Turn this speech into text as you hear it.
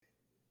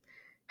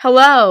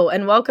Hello,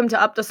 and welcome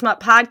to Up the Smut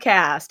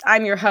Podcast.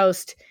 I'm your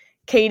host,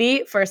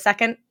 Katie. For a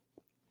second,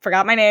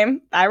 forgot my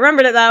name. I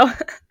remembered it, though.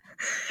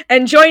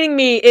 And joining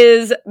me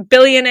is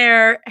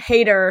billionaire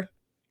hater,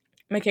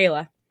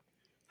 Mikayla.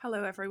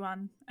 Hello,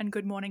 everyone, and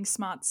good morning,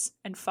 smuts,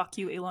 and fuck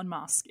you, Elon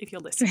Musk, if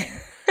you're listening.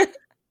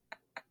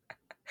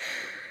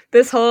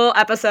 This whole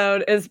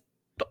episode is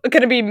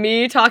going to be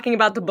me talking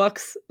about the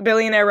books,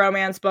 billionaire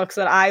romance books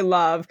that I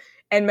love,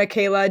 and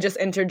Mikayla just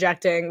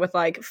interjecting with,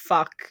 like,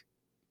 fuck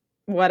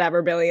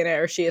whatever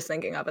billionaire she is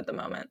thinking of at the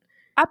moment.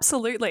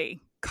 Absolutely.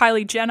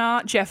 Kylie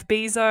Jenner, Jeff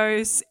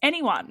Bezos,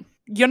 anyone.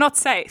 You're not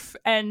safe,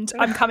 and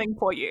I'm coming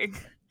for you.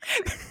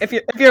 If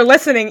you're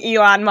listening,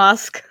 Elon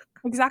Musk.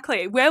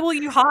 Exactly. Where will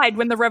you hide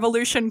when the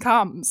revolution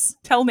comes?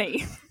 Tell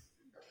me.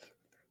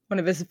 One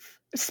of his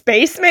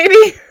space,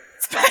 maybe?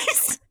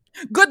 Space.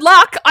 Good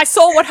luck. I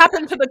saw what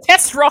happened to the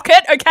test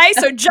rocket, okay?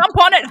 So jump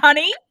on it,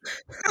 honey.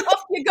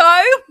 Off you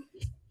go.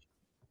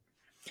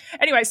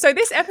 Anyway, so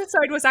this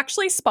episode was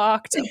actually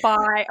sparked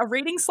by a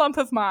reading slump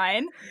of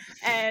mine,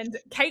 and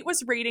Kate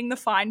was reading The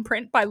Fine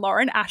Print by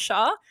Lauren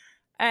Asher,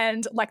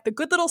 and like the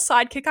good little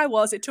sidekick I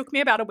was, it took me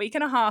about a week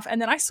and a half,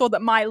 and then I saw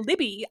that my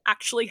Libby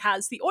actually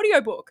has the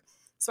audiobook.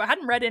 So I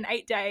hadn't read in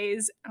 8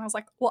 days, and I was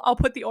like, well, I'll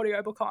put the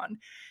audiobook on,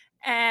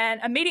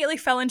 and immediately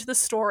fell into the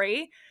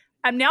story.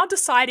 I'm now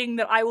deciding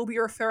that I will be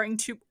referring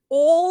to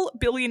all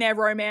billionaire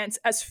romance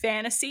as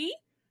fantasy.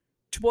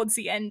 Towards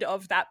the end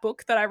of that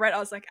book that I read, I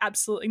was like,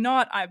 absolutely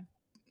not.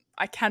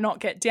 I cannot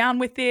get down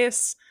with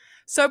this.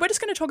 So we're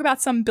just going to talk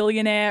about some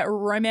billionaire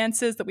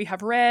romances that we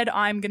have read.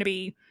 I'm going to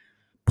be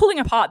pulling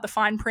apart The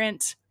Fine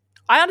Print.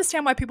 I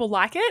understand why people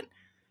like it.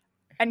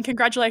 And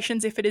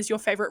congratulations if it is your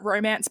favorite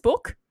romance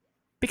book,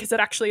 because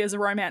it actually is a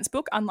romance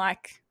book,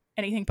 unlike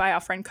anything by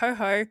our friend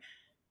Coho.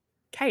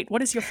 Kate,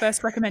 what is your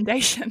first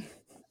recommendation?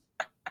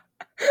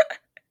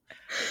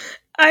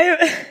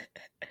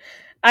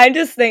 I'm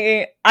just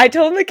thinking, I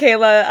told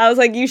Mikayla, I was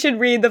like, you should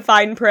read The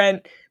Fine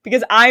Print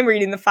because I'm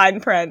reading The Fine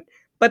Print.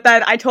 But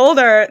then I told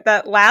her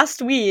that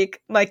last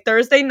week, like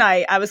Thursday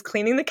night, I was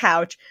cleaning the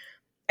couch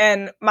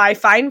and my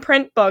Fine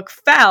Print book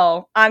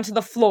fell onto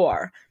the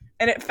floor.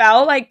 And it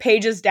fell like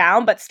pages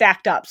down, but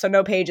stacked up, so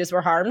no pages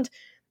were harmed.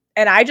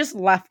 And I just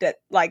left it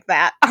like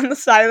that on the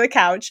side of the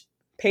couch,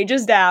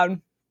 pages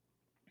down.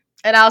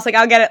 And I was like,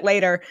 I'll get it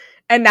later.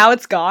 And now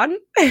it's gone.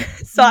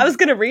 So I was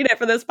going to read it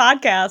for this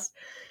podcast.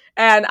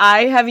 And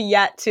I have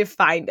yet to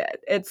find it.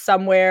 It's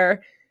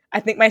somewhere. I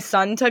think my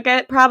son took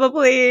it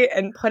probably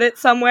and put it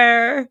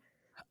somewhere.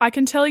 I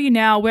can tell you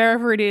now,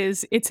 wherever it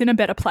is, it's in a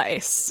better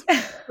place.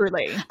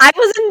 Really. I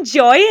was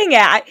enjoying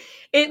it.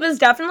 It was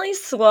definitely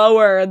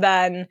slower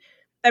than,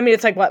 I mean,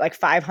 it's like, what, like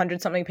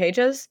 500 something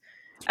pages?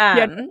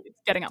 Yeah, it's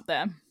getting up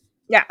there.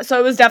 Yeah, so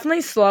it was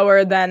definitely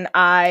slower than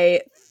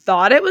I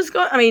thought it was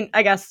going. I mean,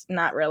 I guess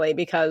not really,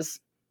 because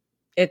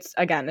it's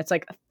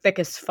like thick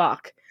as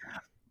fuck.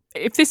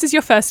 If this is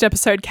your first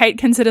episode, Kate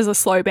considers a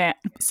slow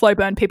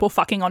burn people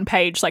fucking on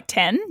page like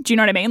 10. Do you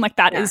know what I mean? Like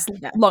that is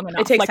long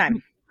enough. It takes like,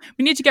 time.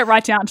 We need to get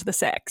right down to the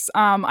sex.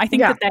 I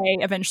think that they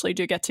eventually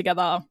do get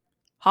together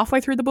halfway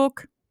through the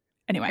book.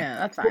 Anyway. Yeah,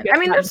 that's fine. I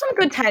mean, there's some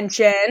good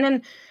tension,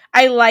 and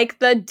I like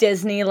the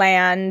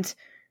Disneyland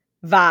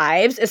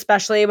vibes,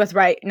 especially with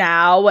right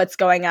now what's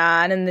going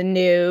on in the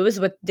news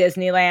with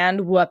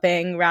Disneyland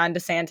whooping Ron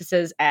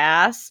DeSantis's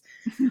ass.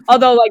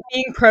 Although, like,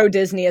 being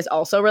pro-Disney is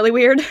also really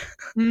weird.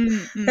 In a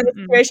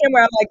situation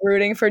where I'm, like,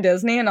 rooting for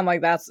Disney, and I'm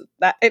like, that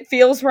it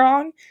feels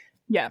wrong.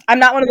 Yeah. I'm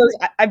not one of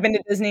those. I've been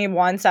to Disney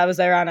once. I was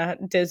there on a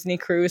Disney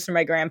cruise for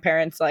my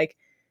grandparents. Like,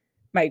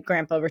 my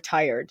grandpa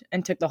retired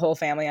and took the whole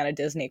family on a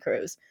Disney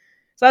cruise.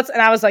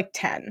 And I was, like,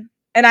 10.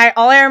 And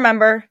all I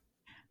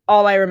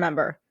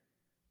remember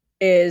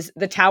is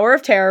the Tower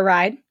of Terror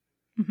ride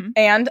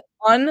and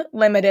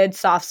unlimited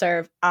soft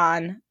serve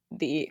on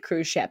the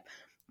cruise ship.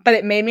 But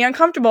it made me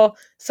uncomfortable,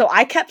 so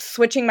I kept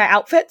switching my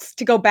outfits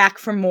to go back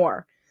for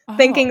more,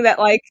 thinking that,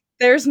 like,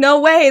 there's no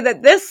way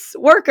that this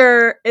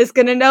worker is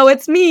going to know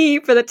it's me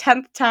for the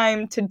 10th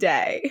time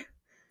today.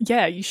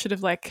 Yeah, you should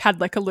have, like,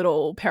 had, like, a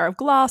little pair of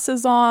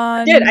glasses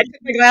on. I did. I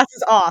took my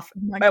glasses off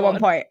at one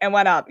point and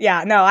went up.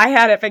 Yeah, no, I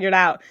had it figured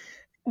out.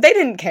 They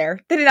didn't care.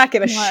 They did not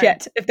give a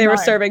shit if they were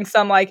serving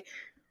some, like,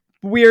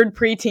 weird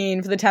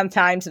preteen for the 10th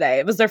time today.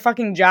 It was their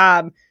fucking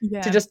job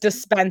to just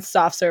dispense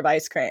soft serve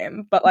ice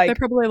cream. But, like, they're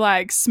probably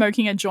like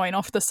smoking a joint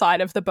off the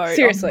side of the boat,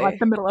 seriously, on, like,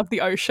 the middle of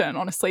the ocean,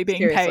 honestly,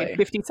 being paid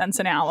 50 cents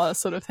an hour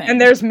sort of thing. And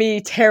there's me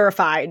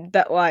terrified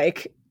that,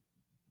 like,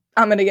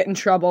 I'm gonna get in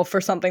trouble for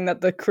something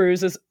that the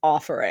cruise is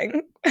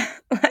offering.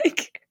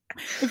 Like,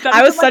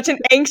 I was such an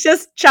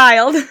anxious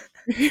child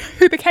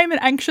who became an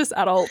anxious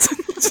adult.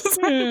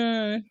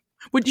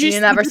 Would you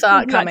never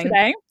saw it coming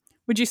today?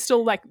 Would you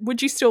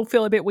still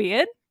feel a bit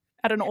weird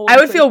at an all? I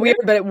would feel weird,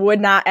 but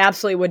it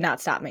absolutely would not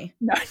stop me.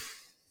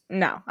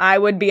 No, I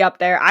would be up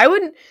there. I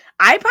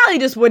probably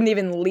just wouldn't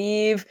even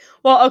leave.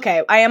 Well,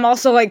 okay, I am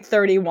also like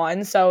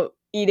 31, so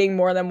eating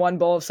more than one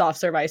bowl of soft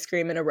serve ice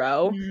cream in a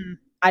row,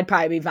 I'd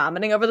probably be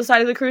vomiting over the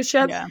side of the cruise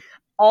ship. Yeah.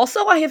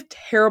 Also, I have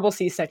terrible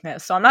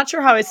seasickness, so I'm not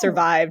sure how I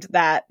survived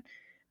that.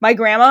 My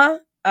grandma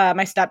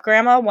my step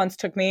grandma once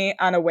took me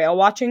on a whale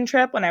watching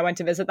trip when I went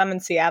to visit them in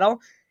Seattle,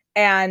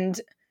 and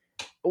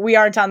we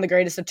aren't on the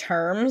greatest of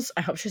terms.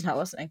 I hope she's not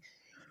listening.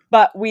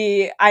 But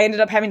I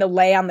ended up having to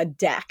lay on the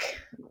deck.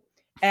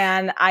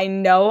 And I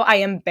know I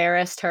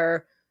embarrassed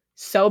her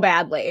so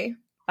badly.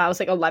 I was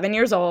like 11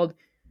 years old,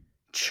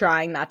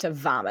 trying not to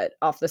vomit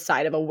off the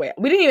side of a whale.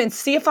 We didn't even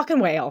see a fucking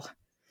whale.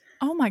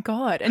 Oh my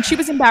God. And she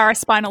was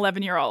embarrassed by an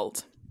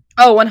 11-year-old.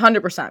 Oh,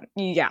 100%.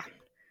 Yeah.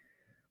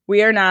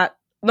 We are not.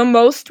 The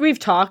most we've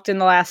talked in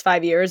the last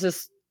 5 years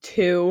is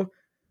 2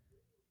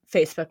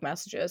 Facebook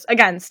messages.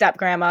 Again, step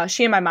grandma.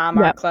 She and my mom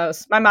aren't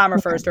close. My mom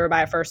refers to her by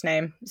her first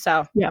name.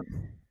 So, yeah.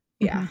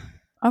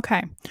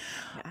 Okay.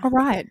 Yeah. All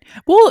right.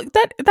 Well,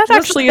 that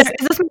actually is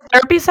this a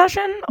therapy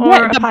session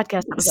or a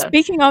podcast episode?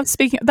 Speaking of,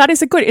 that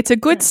is it's a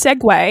good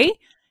segue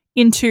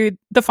into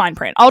the fine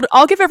print.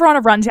 I'll give everyone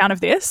a rundown of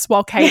this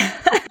while Kate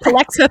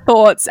collects her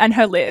thoughts and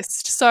her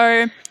list.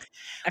 So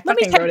we'll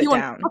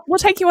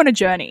take you on a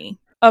journey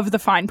of the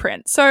fine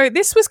print. So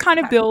this was kind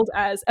of billed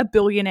as a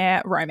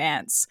billionaire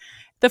romance.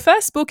 The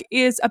first book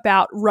is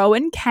about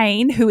Rowan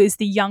Kane, who is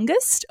the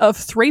youngest of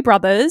 3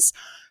 brothers,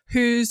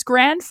 whose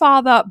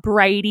grandfather,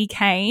 Brady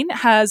Kane,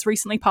 has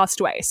recently passed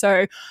away.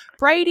 So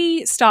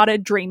Brady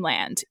started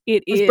Dreamland.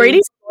 Was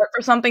Brady short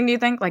for something, do you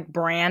think? Like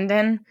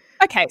Brandon?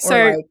 Okay,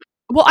 so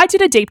well, I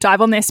did a deep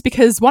dive on this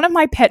because one of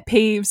my pet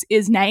peeves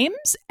is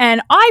names,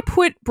 and I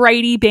put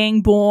Brady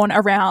being born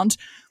around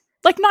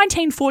like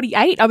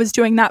 1948. I was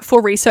doing that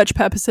for research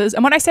purposes.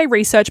 And when I say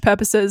research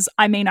purposes,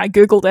 I mean I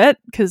Googled it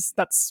because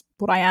that's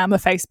what I am, a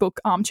Facebook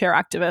armchair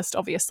activist,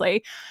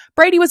 obviously.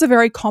 Brady was a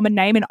very common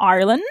name in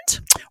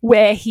Ireland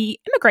where he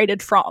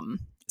immigrated from.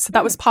 So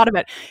that was part of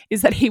it,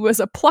 is that he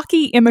was a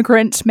plucky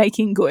immigrant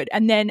making good.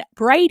 And then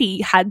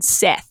Brady had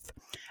Seth.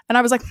 And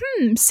I was like,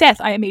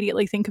 Seth, I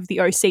immediately think of the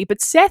OC. But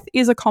Seth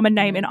is a common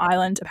name in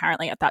Ireland,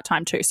 apparently, at that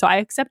time too. So I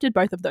accepted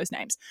both of those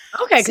names.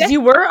 Okay, because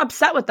you were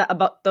upset with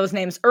about those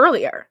names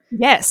earlier.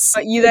 Yes.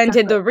 But you then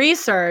did the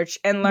research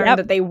and learned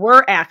that they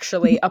were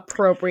actually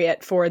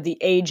appropriate for the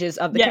ages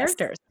of the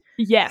characters.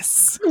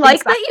 Yes.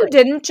 Like that you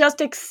didn't just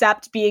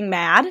accept being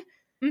mad.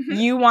 Mm-hmm.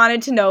 You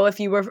wanted to know if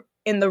you were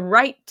in the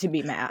right to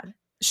be mad.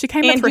 She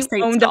came with receipts. And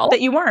you owned up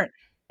that you weren't.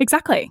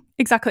 Exactly.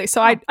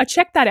 So I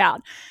checked that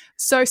out.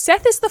 So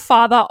Seth is the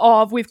father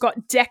of, we've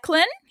got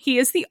Declan. He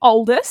is the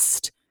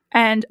oldest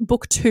and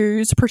book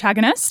 2's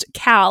protagonist.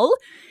 Cal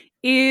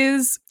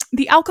is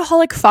the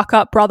alcoholic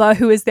fuck-up brother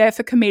who is there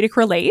for comedic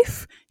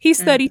relief.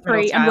 He's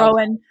 33 and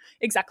Rowan,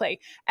 exactly.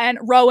 And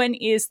Rowan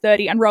is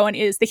 30 and Rowan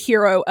is the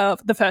hero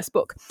of the first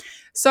book.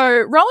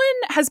 So Rowan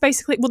has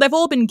basically, well, they've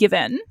all been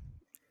given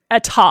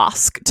a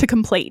task to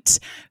complete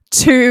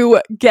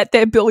to get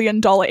their $1 billion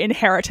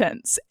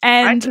inheritance.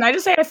 And can I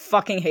just say I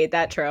fucking hate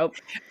that trope?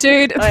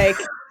 Dude. Like...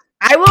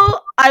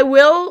 I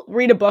will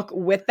read a book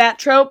with that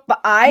trope,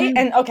 but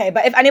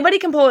but if anybody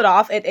can pull it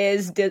off, it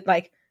is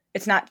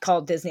it's not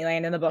called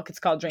Disneyland in the book, it's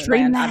called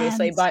Dreamland,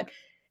 obviously. But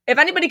if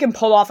anybody can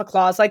pull off a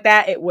clause like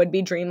that, it would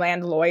be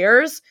Dreamland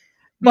lawyers.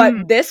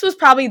 But this was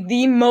probably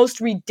the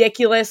most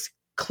ridiculous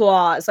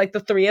clause, like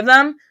the 3 of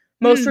them,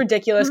 most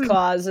ridiculous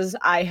clauses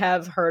I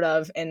have heard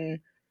of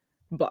in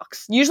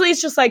books. Usually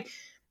it's just like,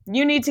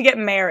 you need to get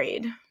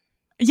married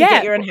to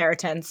get your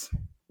inheritance.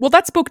 Well,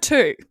 that's book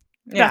 2.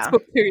 Yeah. That's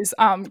book 2's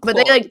but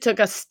they took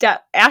a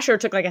step. Asher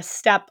took a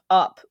step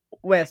up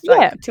with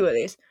 2 of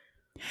these.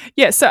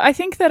 Yeah, so I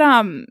think that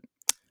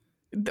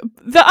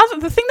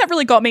the thing that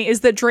really got me is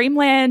that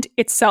Dreamland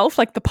itself,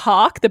 like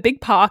the big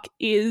park,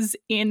 is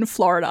in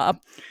Florida.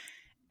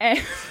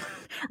 And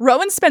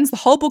Rowan spends the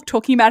whole book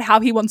talking about how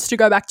he wants to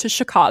go back to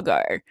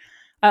Chicago.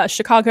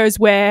 Chicago's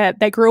where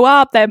they grew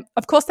up.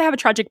 Of course, they have a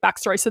tragic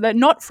backstory, so they're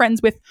not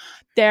friends with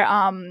their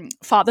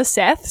father,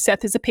 Seth.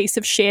 Seth is a piece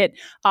of shit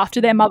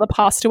after their mother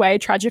passed away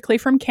tragically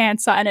from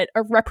cancer, and it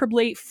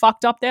irreparably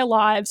fucked up their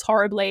lives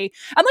horribly.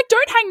 And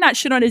don't hang that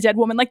shit on a dead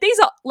woman. These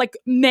are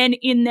men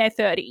in their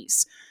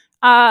 30s.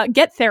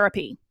 Get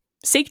therapy,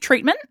 seek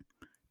treatment,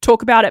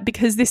 talk about it,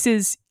 because this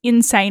is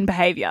insane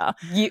behavior.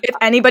 If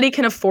anybody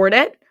can afford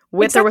it,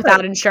 with or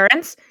without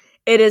insurance,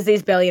 it is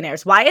these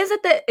billionaires. Why is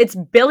it that it's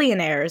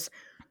billionaires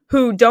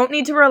who don't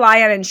need to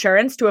rely on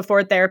insurance to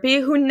afford therapy,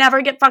 who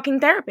never get fucking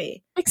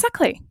therapy?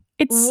 Exactly.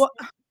 It's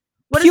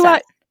what is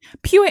that?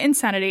 Pure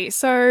insanity.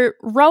 So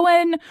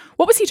Rowan,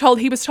 what was he told?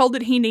 He was told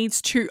that he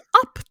needs to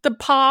up the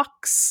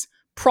park's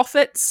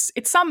profits.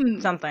 It's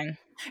something.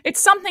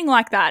 It's something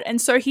like that. And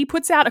so he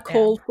puts out a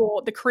call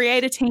for the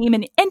creator team,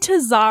 and enter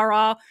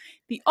Zara,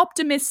 the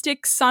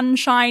optimistic,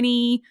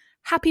 sunshiny,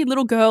 happy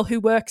little girl who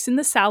works in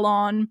the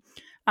salon.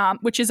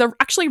 Which is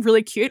actually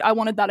really cute. I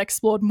wanted that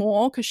explored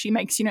more because she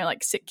makes,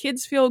 sick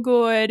kids feel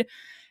good.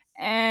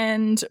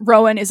 And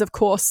Rowan is, of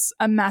course,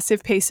 a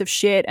massive piece of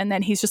shit. And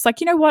then he's just like,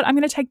 you know what? I'm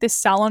going to take this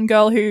salon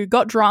girl who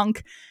got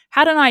drunk,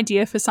 had an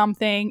idea for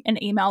something, and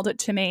emailed it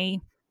to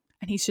me.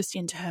 And he's just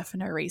into her for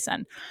no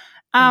reason.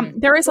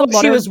 There is a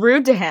lot. She was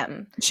rude to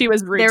him. She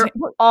was rude to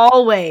him.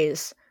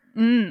 Always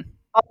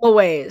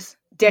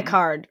dick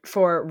hard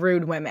for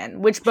rude women,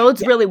 which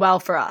bodes really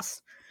well for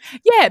us.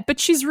 Yeah, but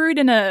she's rude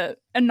in a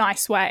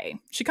nice way.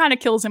 She kind of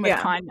kills him with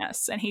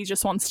kindness, and he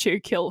just wants to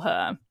kill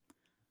her.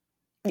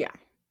 Yeah.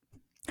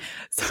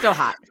 Still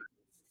hot.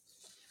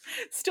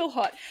 Still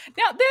hot.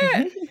 Now,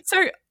 so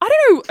I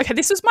don't know. Okay,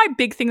 this was my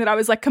big thing that I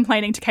was like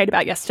complaining to Kate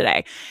about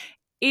yesterday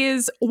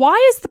is why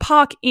is the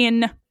park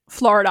in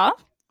Florida?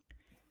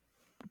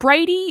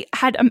 Brady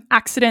had an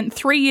accident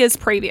 3 years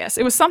previous.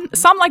 It was some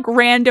like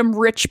random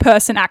rich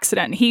person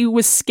accident. He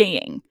was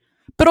skiing.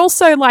 But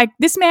also, like,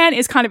 this man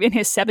is kind of in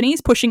his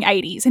 70s, pushing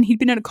 80s, and he'd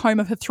been in a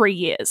coma for 3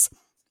 years.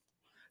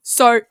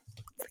 So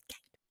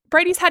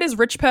Brady's had his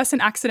rich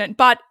person accident,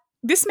 but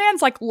this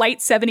man's like late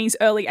 70s,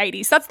 early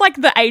 80s. That's like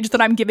the age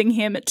that I'm giving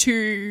him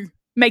to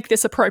make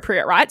this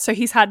appropriate, right? So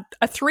he's had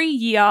a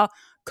 3-year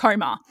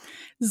coma.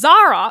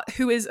 Zara,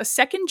 who is a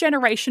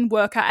second-generation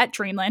worker at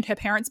Dreamland, her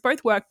parents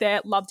both worked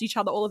there, loved each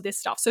other, all of this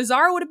stuff. So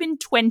Zara would have been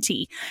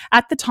 20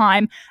 at the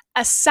time,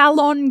 a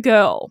salon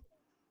girl.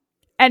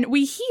 And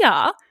we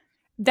hear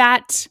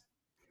that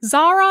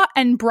Zara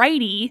and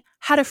Brady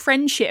had a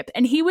friendship,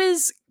 and he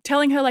was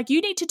telling her, like,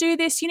 you need to do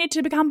this, you need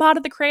to become part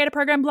of the creator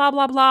program, blah,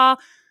 blah, blah.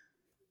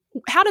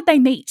 How did they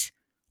meet?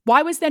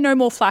 Why was there no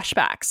more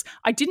flashbacks?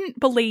 I didn't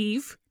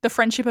believe the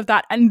friendship of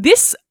that. And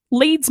this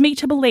leads me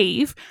to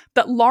believe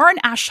that Lauren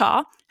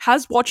Asher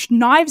has watched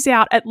Knives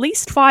Out at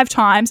least 5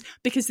 times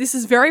because this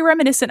is very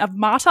reminiscent of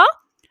Marta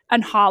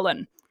and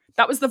Harlan.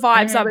 That was the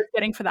vibes I was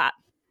getting for that.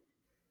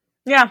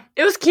 Yeah,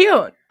 it was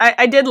cute.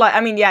 I did like,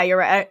 I mean, yeah, you're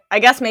right. I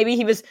guess maybe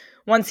he was,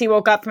 once he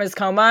woke up from his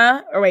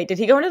coma, or wait, did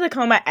he go into the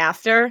coma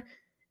after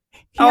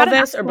all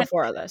this or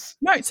before all this?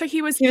 No, so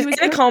he was in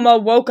a coma,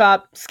 woke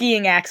up,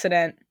 skiing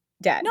accident,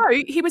 dead. No,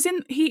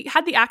 he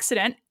had the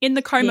accident in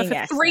the coma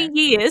for 3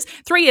 years.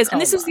 3 years. And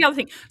this is the other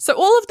thing. So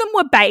all of them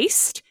were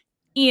based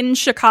in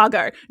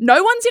Chicago.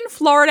 No one's in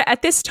Florida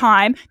at this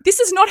time. This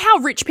is not how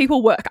rich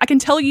people work. I can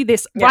tell you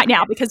this right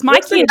now because my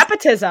kids...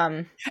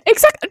 nepotism.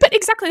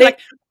 Exactly. Like,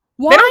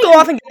 why? They don't go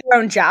off and get their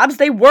own jobs.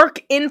 They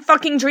work in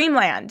fucking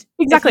Dreamland.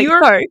 Exactly. If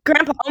your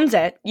grandpa owns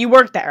it, you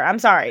work there. I'm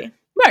sorry.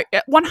 No,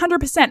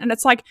 100%. And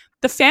it's like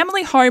the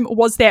family home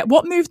was there.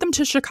 What moved them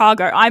to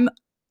Chicago? I'm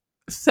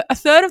a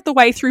third of the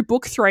way through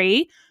book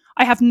 3.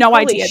 I have no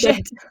idea.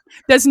 Shit.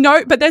 There's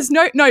no,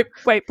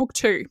 wait, book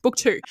two. I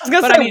was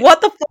going to say,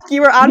 what the fuck?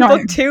 You were on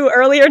book 2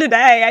 earlier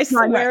today. I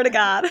swear to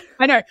God.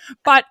 I know.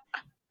 But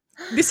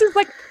this is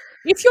like,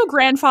 if your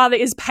grandfather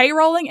is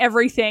payrolling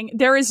everything,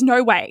 there is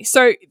no way.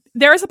 So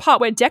there is a part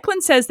where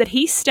Declan says that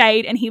he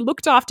stayed and he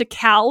looked after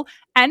Cal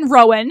and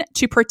Rowan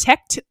to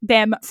protect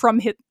them from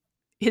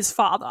his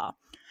father.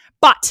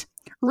 But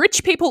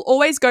rich people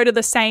always go to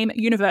the same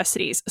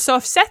universities. So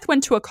if Seth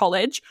went to a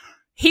college,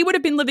 he would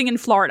have been living in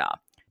Florida.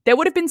 There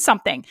would have been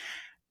something.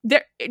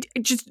 It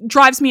just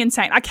drives me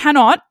insane. I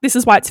cannot. This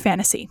is why it's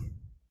fantasy.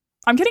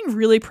 I'm getting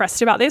really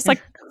pressed about this.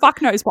 Like,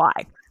 fuck knows why.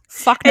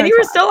 And you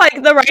were still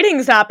like, the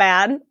writing's not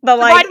bad.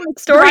 The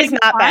story's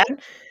not bad.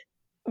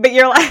 But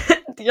you're like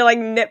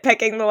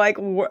nitpicking the like,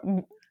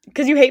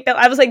 because you hate Bill.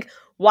 I was like,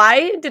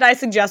 why did I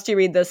suggest you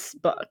read this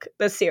book,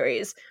 this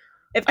series?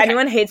 If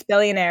anyone hates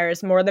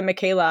billionaires more than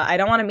Mikayla, I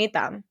don't want to meet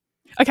them.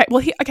 Okay,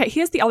 well,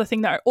 here's the other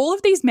thing, though. All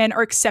of these men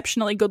are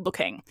exceptionally good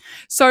looking.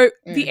 So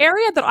the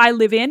area that I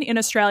live in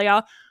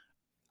Australia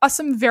are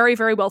some very,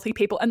 very wealthy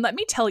people. And let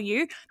me tell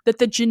you that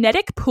the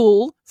genetic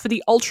pool for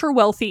the ultra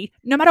wealthy,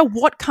 no matter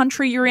what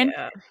country you're in,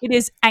 it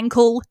is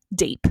ankle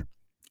deep.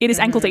 It is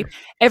ankle deep.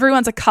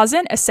 Everyone's a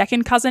cousin, a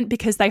second cousin,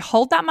 because they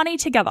hold that money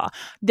together.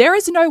 There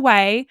is no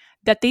way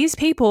that these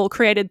people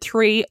created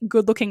 3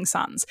 good-looking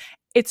sons.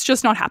 It's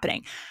just not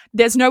happening.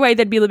 There's no way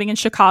they'd be living in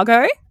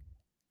Chicago.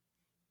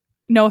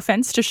 No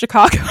offense to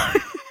Chicago.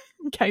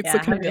 Kate's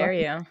looking at me. How dare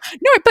you?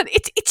 No, but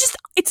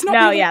it's not.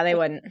 No, really they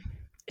wouldn't.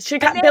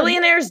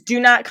 Billionaires do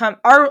not come.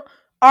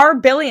 Our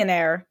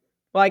billionaire.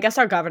 Well, I guess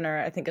our governor,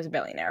 I think, is a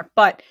billionaire,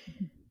 but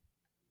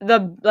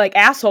the like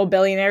asshole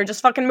billionaire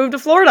just fucking moved to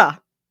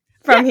Florida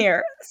from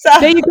here. So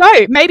there you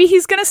go. Maybe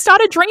he's going to start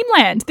a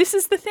Dreamland. This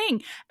is the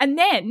thing, and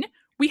then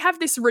we have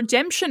this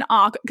redemption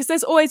arc because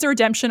there's always a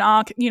redemption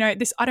arc. You know,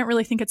 this I don't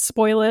really think it's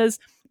spoilers.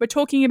 We're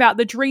talking about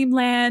the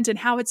Dreamland and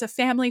how it's a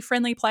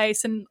family-friendly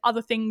place and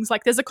other things.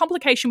 Like there's a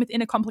complication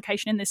within a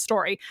complication in this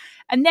story.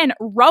 And then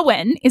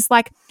Rowan is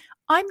like,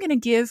 I'm going to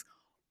give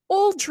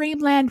all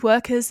Dreamland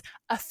workers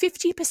a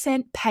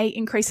 50% pay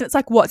increase. And it's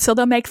like, what? So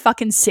they'll make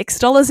fucking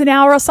 $6 an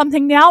hour or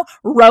something now?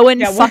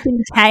 Rowan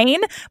fucking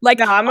Kane? Like,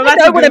 no, I'm about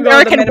to know what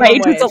American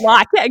wages are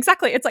like. Yeah,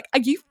 exactly. It's like, are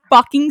you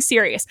fucking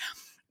serious?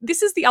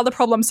 This is the other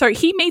problem. So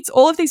he meets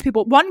all of these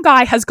people. One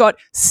guy has got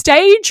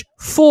stage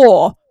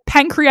 4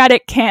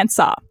 pancreatic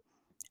cancer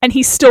and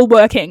he's still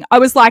working. I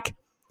was like,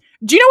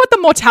 do you know what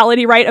the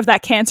mortality rate of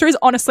that cancer is?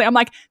 Honestly, I'm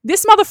like,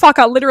 this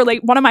motherfucker literally,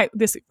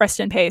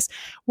 rest in peace,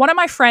 one of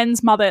my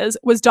friend's mothers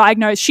was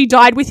diagnosed. She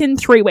died within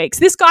 3 weeks.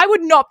 This guy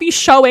would not be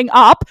showing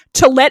up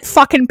to let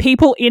fucking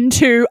people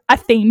into a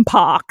theme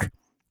park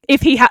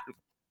if he had.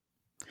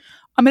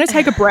 I'm going to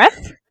take a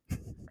breath.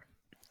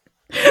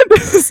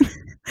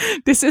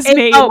 This is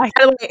me. Oh, by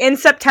the way, in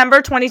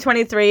September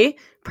 2023,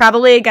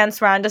 probably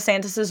against Ron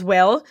DeSantis's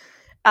will,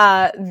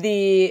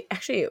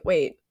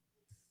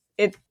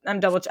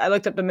 I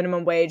looked up the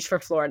minimum wage for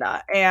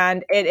Florida,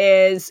 and it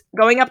is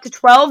going up to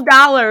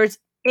 $12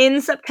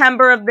 in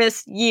September of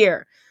this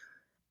year.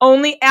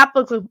 Only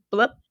applicable,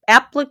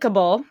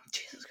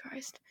 Jesus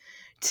Christ,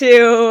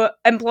 to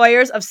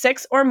employers of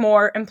 6 or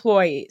more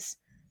employees.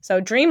 So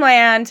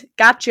Dreamland,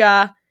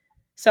 gotcha.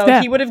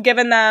 So he would have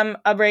given them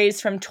a raise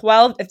from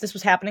 12, if this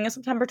was happening in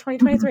September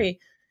 2023,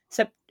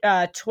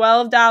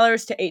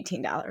 $12 to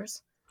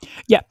 $18.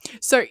 Yeah.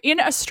 So in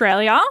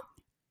Australia,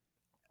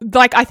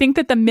 like, I think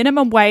that the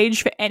minimum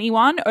wage for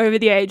anyone over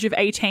the age of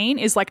 18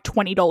 is like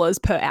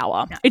 $20 per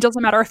hour. Yeah. It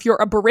doesn't matter if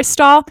you're a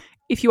barista,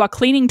 if you are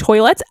cleaning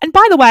toilets. And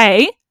by the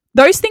way,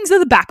 those things are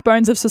the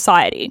backbones of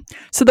society.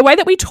 So the way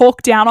that we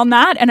talk down on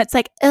that, and it's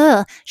like,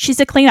 ugh,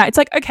 she's a cleaner. It's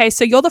like, okay,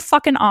 so you're the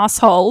fucking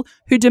asshole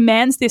who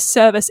demands this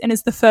service and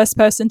is the first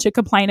person to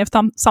complain if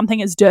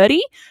something is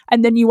dirty,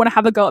 and then you want to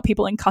have a go at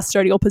people in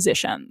custodial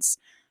positions.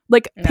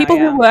 Like, people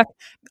who work,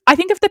 I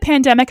think if the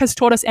pandemic has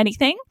taught us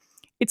anything,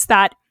 it's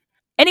that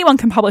anyone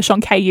can publish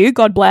on KU,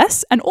 God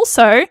bless, and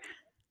also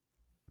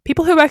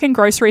people who work in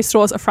grocery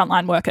stores are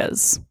frontline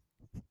workers.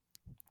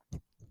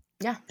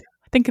 Yeah.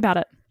 Think about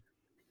it.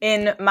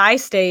 In my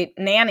state,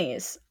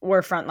 nannies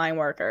were frontline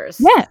workers.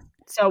 Yeah.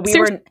 So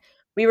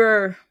we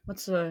were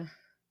what's the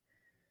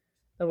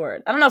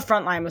word? I don't know if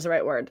frontline was the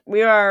right word.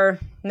 We are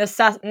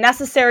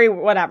necessary,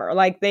 whatever.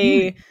 Like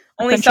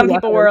only some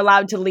people were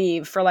allowed to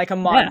leave for like a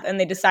month, and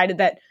they decided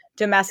that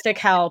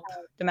domestic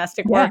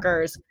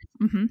workers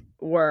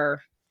were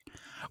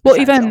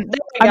essential.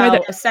 I know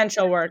that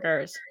essential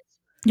workers.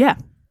 Yeah.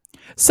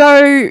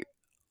 So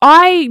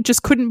I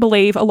just couldn't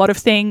believe a lot of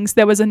things.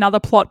 There was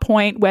another plot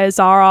point where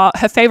Zara,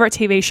 her favorite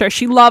TV show,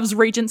 she loves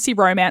Regency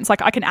romance.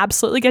 Like, I can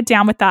absolutely get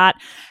down with that.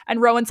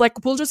 And Rowan's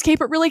like, we'll just keep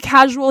it really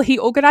casual. He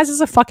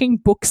organizes a fucking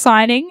book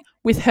signing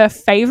with her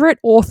favorite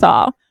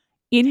author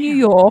in New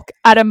York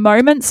at a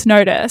moment's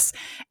notice.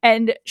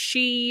 And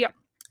she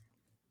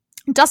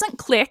doesn't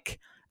click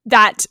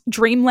that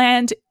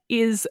Dreamland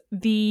is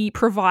the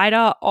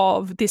provider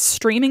of this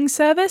streaming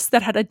service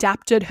that had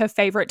adapted her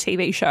favorite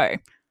TV show.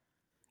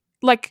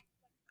 Like,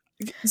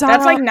 Zara,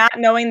 that's like not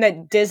knowing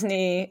that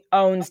Disney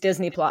owns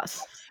Disney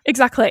Plus.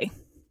 Exactly.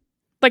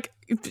 Like,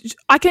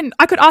 I could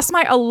ask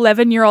my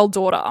 11-year-old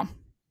daughter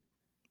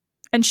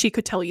and she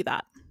could tell you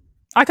that.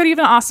 I could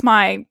even ask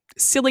my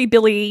silly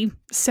Billy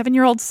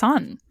 7-year-old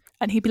son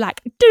and he'd be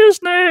like,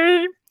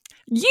 Disney,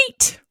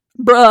 yeet,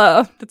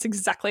 bruh. That's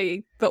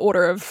exactly the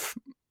order of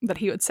that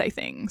he would say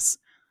things.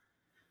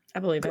 I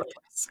believe it.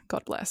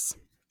 God bless.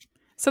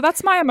 So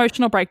that's my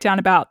emotional breakdown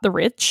about the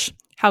rich.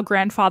 How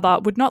grandfather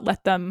would not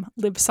let them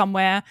live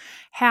somewhere,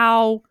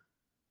 how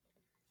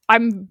I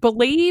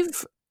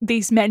believe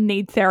these men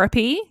need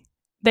therapy.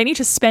 They need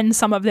to spend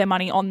some of their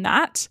money on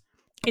that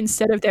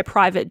instead of their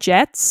private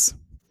jets.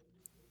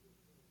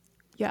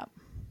 Yeah.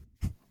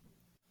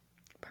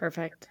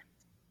 Perfect.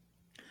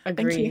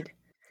 Agreed.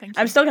 Thank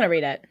you. I'm still going to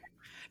read it.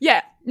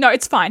 Yeah. No,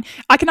 it's fine.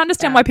 I can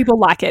understand why people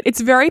like it.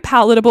 It's very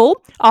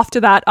palatable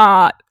after that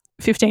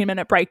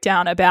 15-minute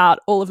breakdown about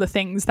all of the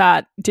things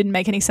that didn't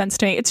make any sense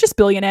to me. It's just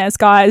billionaires,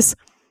 guys.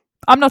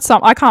 I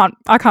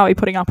can't be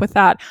putting up with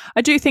that.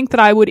 I do think that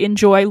I would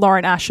enjoy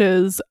Lauren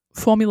Ash's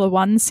Formula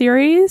One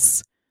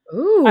series.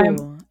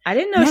 Ooh, I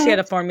didn't know she had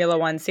a Formula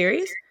One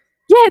series.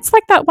 Yeah, it's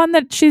like that one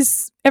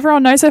that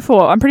everyone knows her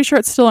for. I'm pretty sure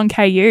it's still on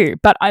KU.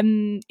 But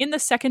in the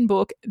second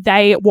book,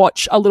 they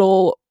watch a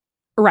little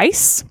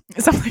race,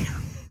 something,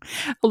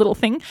 a little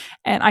thing.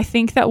 And I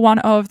think that one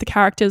of the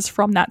characters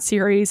from that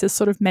series is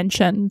sort of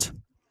mentioned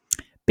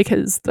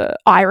because the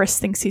Iris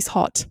thinks he's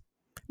hot.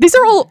 These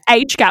are all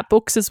age gap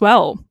books as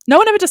well. No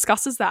one ever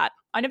discusses that.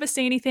 I never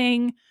see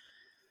anything.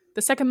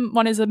 The second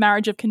one is A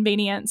Marriage of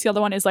Convenience. The other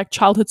one is like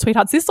Childhood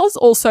Sweethearts. This is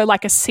also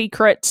like a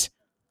secret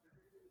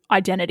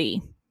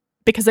identity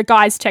because a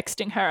guy's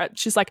texting her.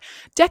 She's like,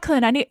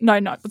 Declan, no,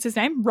 what's his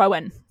name?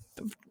 Rowan.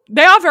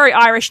 They are very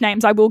Irish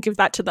names. I will give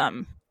that to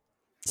them.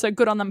 So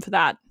good on them for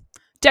that.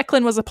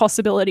 Declan was a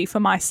possibility for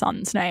my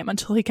son's name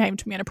until he came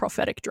to me in a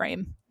prophetic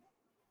dream.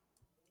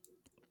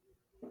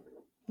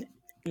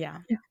 Yeah.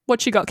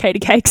 What you got, Katie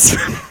Cakes?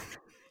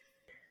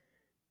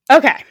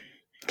 Okay.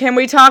 Can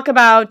we talk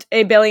about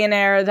a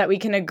billionaire that we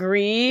can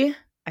agree,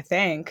 I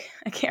think,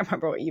 I can't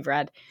remember what you've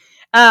read,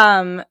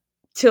 to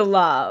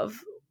love,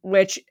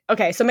 which,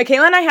 okay, so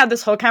Mikayla and I had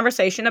this whole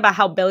conversation about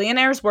how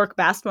billionaires work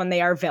best when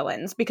they are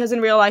villains, because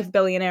in real life,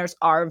 billionaires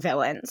are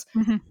villains.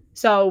 Mm-hmm.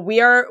 So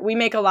we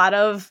make a lot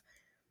of,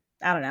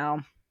 I don't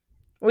know,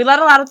 we let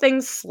a lot of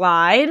things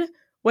slide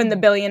when the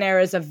billionaire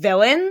is a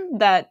villain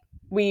that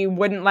we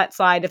wouldn't let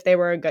slide if they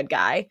were a good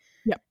guy.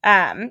 Yep.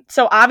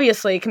 So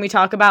obviously, can we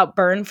talk about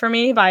Burn for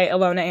Me by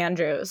Ilona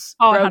Andrews?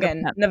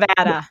 Rogan, 100%. Nevada.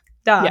 Yeah.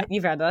 Duh, yeah.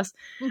 You've read this.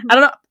 Mm-hmm. I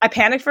don't know. I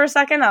panicked for a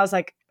second. I was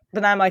like,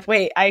 but then I'm like,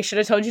 wait, I should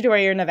have told you to wear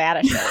your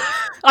Nevada shirt.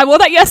 I wore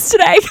that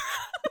yesterday.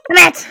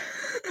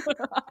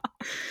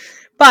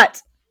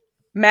 But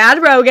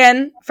Mad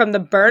Rogan from the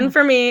Burn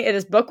for Me. It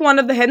is book 1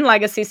 of the Hidden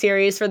Legacy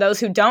series. For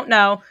those who don't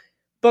know,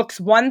 books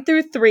 1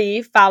 through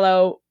 3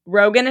 follow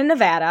Rogan and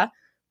Nevada.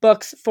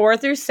 Books 4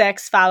 through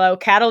 6 follow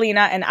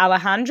Catalina and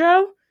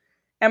Alejandro.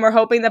 And we're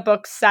hoping that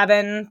books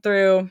 7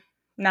 through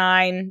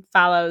 9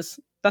 follows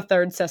the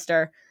third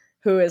sister,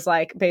 who is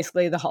like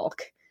basically the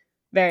Hulk.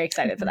 Very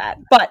excited for that.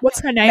 But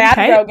what's her name, Matt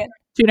Kate? Rogan.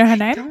 Do you know her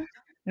name? Don't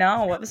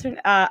know. What was her name?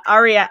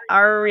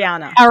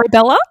 Ariana.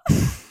 Arabella?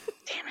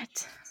 Damn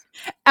it.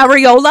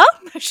 Areola?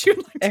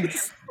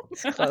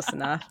 Close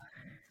enough.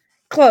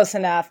 Close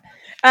enough.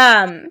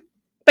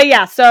 But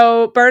yeah,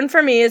 so Burn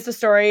for Me is the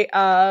story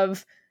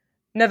of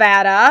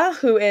Nevada,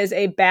 who is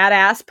a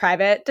badass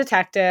private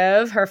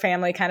detective. Her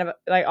family kind of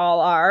like all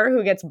are,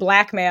 who gets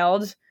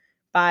blackmailed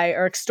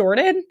or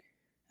extorted,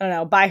 I don't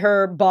know, by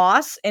her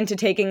boss into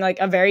taking like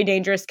a very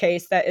dangerous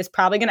case that is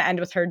probably going to end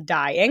with her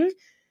dying.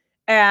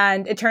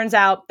 And it turns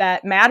out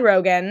that Mad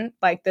Rogan,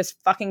 like this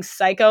fucking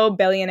psycho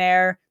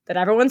billionaire that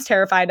everyone's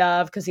terrified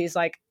of because he's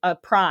like a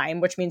prime,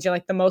 which means you're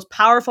like the most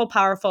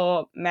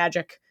powerful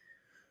magic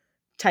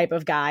type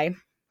of guy.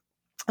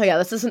 Oh yeah,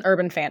 this is an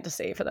urban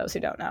fantasy for those who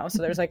don't know.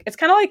 So there's like, it's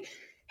kind of like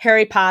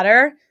Harry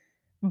Potter,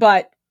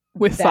 but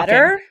with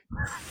better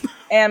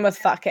and with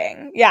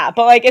fucking. Yeah,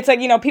 but like, it's like,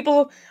 you know,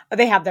 people,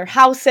 they have their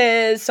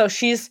houses. So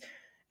she's,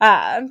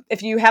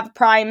 if you have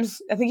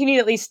primes, I think you need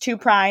at least 2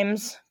 prime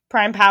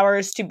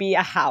powers to be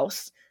a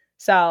house.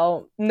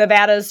 So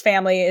Nevada's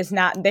family is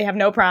not, they have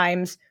no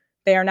primes.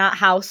 They are not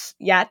house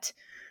yet,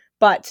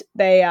 but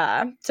they,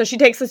 so she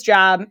takes this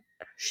job.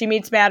 She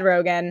meets Mad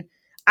Rogan.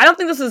 I don't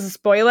think this is a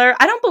spoiler.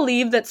 I don't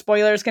believe that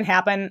spoilers can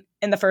happen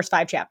in the first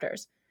 5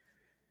 chapters.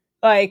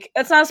 Like,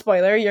 it's not a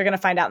spoiler. You're going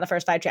to find out in the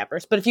first 5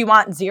 chapters. But if you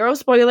want 0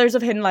 spoilers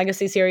of Hidden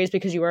Legacy series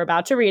because you were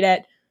about to read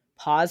it,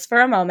 pause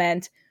for a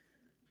moment.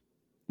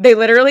 They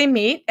literally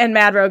meet, and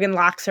Mad Rogan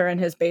locks her in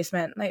his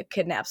basement, like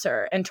kidnaps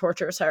her and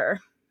tortures her.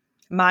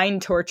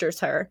 Mind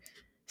tortures her.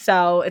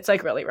 So it's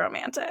like really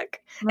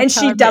romantic. And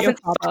she doesn't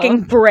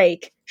fucking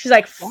break. She's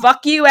like,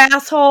 fuck you,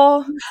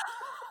 asshole.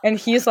 And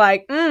he's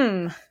like,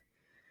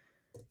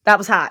 that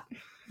was hot.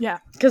 Yeah.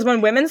 Because when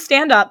women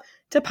stand up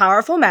to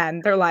powerful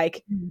men, they're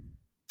like,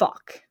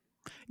 fuck.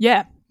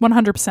 Yeah,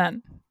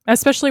 100%.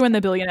 Especially when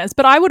they're billionaires.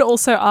 But I would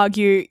also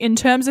argue, in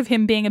terms of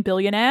him being a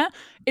billionaire,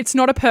 it's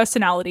not a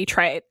personality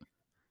trait.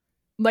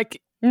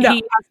 Like,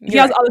 no, he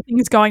has other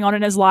things going on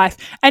in his life.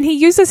 And he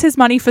uses his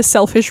money for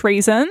selfish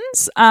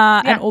reasons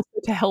and also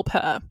to help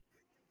her.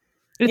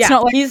 It's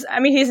not like... he's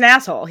an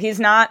asshole. He's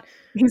not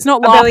a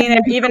billionaire.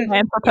 Even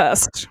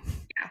philanthropist.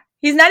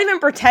 He's not even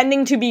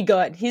pretending to be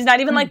good. He's not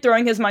even like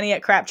throwing his money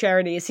at crap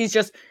charities. He's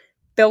just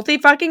filthy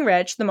fucking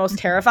rich, the most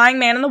terrifying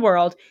man in the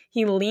world.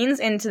 He leans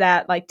into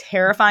that like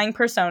terrifying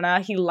persona.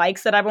 He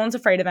likes that everyone's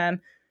afraid of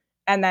him.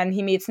 And then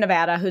he meets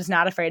Nevada, who's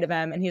not afraid of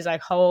him. And he's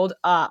like, hold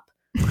up.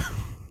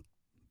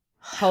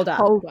 Hold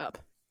up.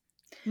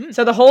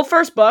 So the whole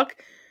first book,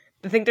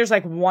 I think there's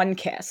like 1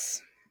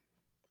 kiss.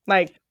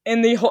 Like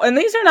in the whole, and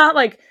these are not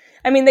like,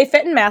 I mean, they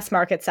fit in mass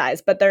market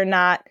size, but they're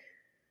not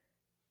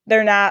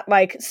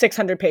like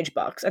 600-page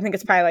books. I think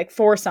it's probably like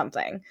 4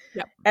 something.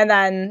 Yep. And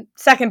then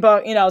second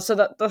book, you know, so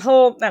the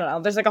whole, I don't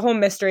know, there's like a whole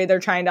mystery they're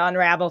trying to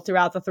unravel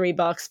throughout the 3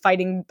 books,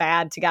 fighting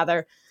bad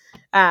together.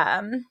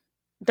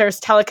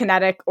 There's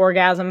telekinetic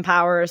orgasm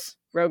powers.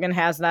 Rogan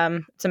has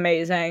them. It's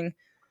amazing.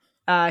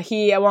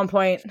 He at one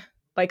point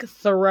like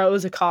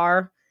throws a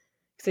car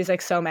because he's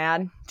like so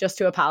mad just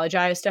to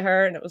apologize to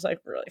her. And it was like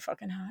really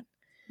fucking hot.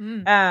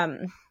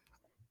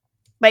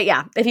 But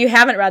yeah, if you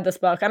haven't read this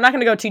book, I'm not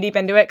going to go too deep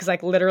into it because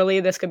like literally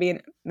this could be,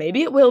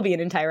 maybe it will be an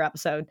entire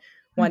episode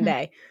one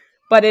day,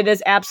 but it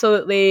is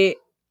absolutely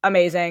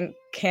amazing.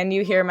 Can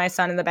you hear my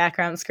son in the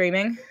background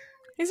screaming?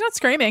 He's not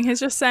screaming. He's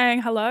just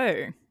saying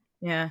hello.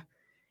 Yeah.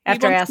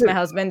 After I asked my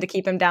husband to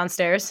keep him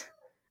downstairs.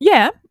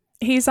 Yeah.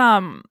 He's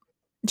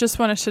just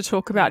wanted to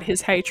talk about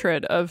his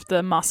hatred of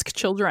the Musk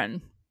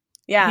children.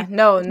 Yeah.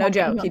 No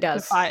joke. He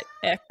does. To fight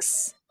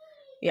X.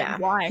 Yeah.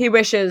 Why? He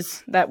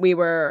wishes that we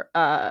were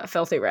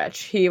filthy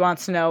rich. He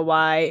wants to know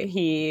why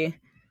he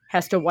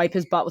has to wipe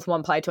his butt with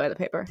 1-ply toilet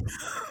paper.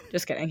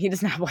 Just kidding. He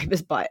does not wipe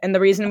his butt. And the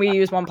reason we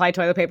use 1-ply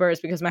toilet paper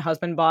is because my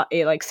husband bought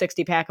a like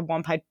 60 pack of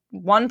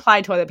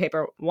 1-ply toilet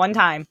paper one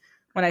time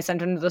when I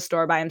sent him to the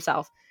store by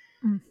himself.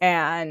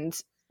 And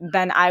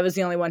then I was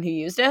the only one who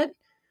used it.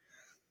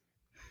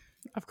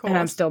 Of course. And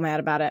I'm still mad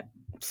about it.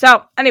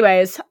 So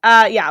anyways,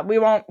 yeah, we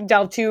won't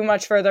delve too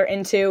much further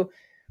into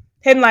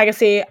Hidden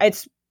Legacy.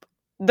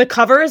 The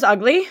cover is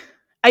ugly.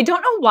 I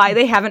don't know why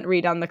they haven't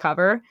redone the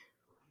cover.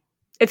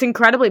 It's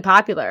incredibly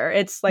popular.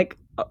 It's like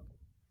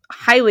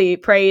highly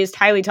praised,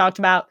 highly talked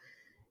about,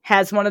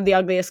 has one of the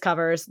ugliest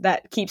covers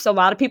that keeps a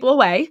lot of people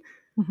away.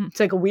 It's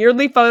like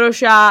weirdly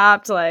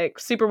photoshopped, like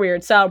super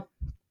weird. So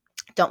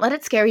don't let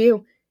it scare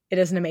you. It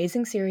is an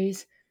amazing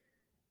series.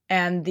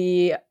 And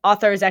the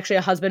author is actually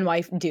a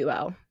husband-wife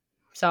duo.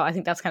 So I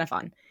think that's kind of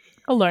fun.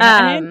 Alona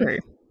and Andrew.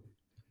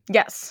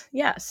 Yes.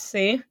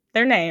 See?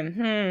 Their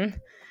name.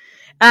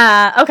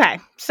 Okay.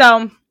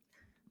 So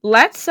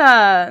that's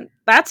a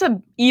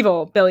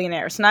evil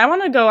billionaire. So now I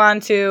want to go on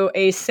to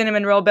a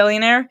cinnamon roll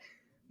billionaire.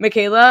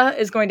 Mikayla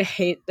is going to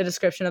hate the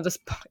description of this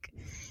book.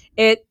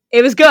 It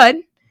was good,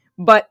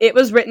 but it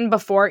was written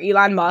before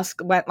Elon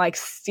Musk went like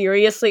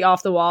seriously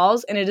off the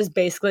walls, and it is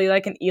basically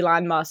like an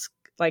Elon Musk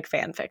like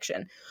fan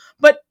fiction.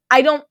 But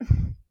I don't.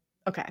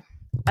 Okay,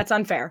 that's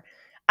unfair.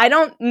 I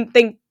don't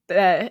think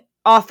the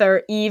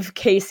author Eve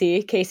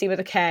Casey with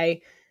a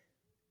K,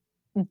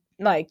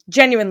 like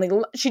genuinely,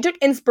 she took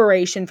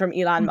inspiration from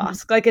Elon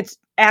Musk. Like it's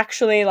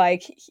actually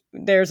like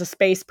there's a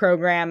space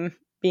program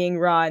being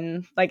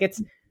run. Like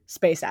it's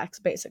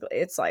SpaceX basically.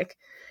 It's like,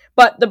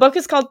 but the book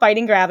is called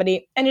Fighting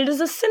Gravity, and it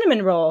is a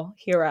cinnamon roll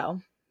hero.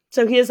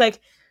 So he is like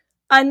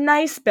a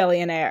nice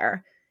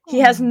billionaire. He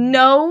has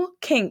no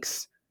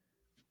kinks.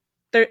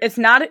 It's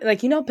not like,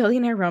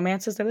 billionaire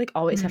romances, they like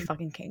always have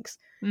fucking kinks.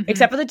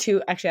 Except for the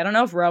two. Actually, I don't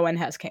know if Rowan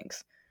has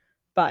kinks.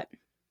 But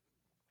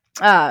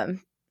I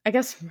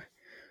guess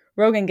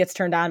Rogan gets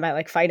turned on by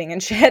like fighting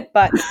and shit,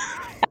 but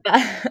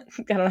I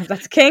don't know if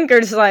that's a kink or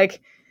just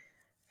like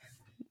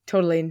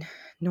totally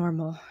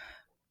normal.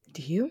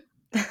 Do you?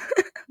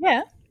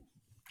 Yeah.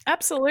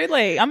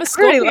 Absolutely. I'm a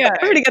Scorpio.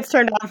 Everybody gets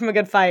turned on from a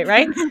good fight,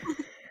 right?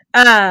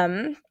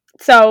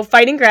 So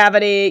Fighting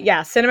Gravity,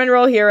 yeah, cinnamon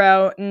roll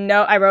hero.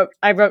 No,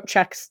 I wrote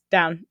checks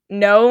down.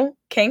 No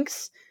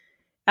kinks.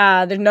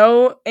 There's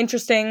no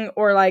interesting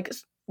or like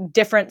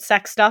different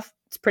sex stuff.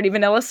 It's pretty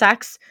vanilla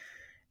sex.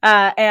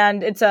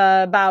 And it's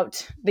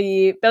about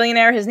the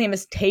billionaire. His name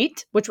is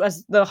Tate, which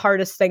was the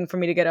hardest thing for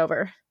me to get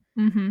over.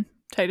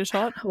 Tater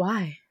tot.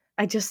 Why?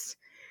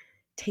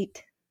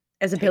 Tate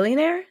as a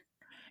billionaire?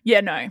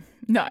 Yeah,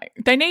 no.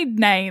 They need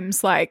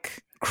names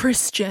like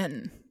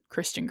Christian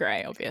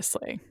Grey,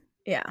 obviously.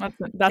 Yeah.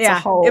 That's a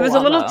whole It was a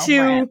little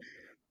too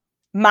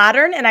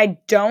modern, and I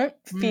don't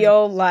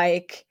feel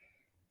like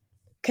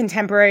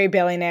contemporary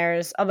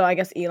billionaires, although I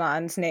guess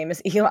Elon's name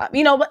is Elon.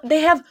 But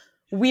they have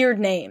weird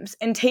names,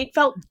 and Tate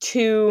felt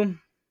too...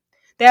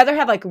 They either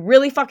have like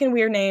really fucking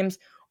weird names,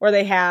 or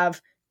they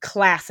have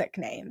classic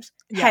names.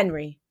 Yep.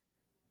 Henry.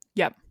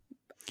 Yep.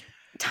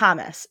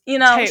 Thomas,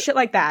 Tate. Shit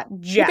like that.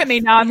 Jeff. Look at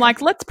me now. I'm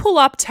like, let's pull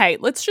up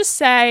Tate. Let's just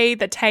say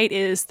that Tate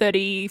is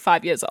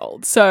 35 years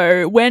old.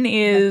 So when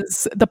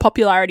is the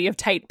popularity of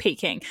Tate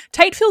peaking?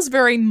 Tate feels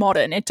very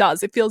modern. It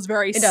does. It feels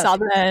very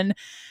southern.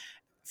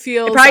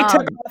 It probably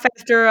took off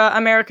after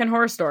American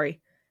Horror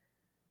Story.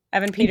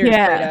 Evan Peters played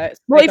a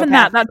well, even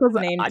that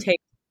doesn't name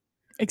Tate.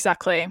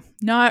 Exactly.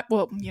 No,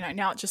 well,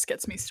 now it just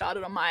gets me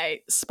started on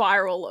my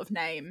spiral of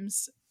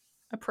names,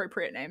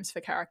 appropriate names for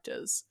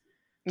characters.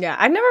 Yeah,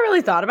 I've never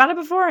really thought about it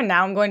before, and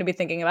now I'm going to be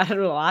thinking about it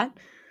a lot.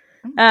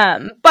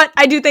 But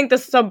I do think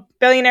this. So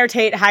billionaire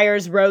Tate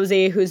hires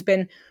Rosie, who's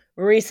been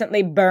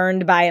recently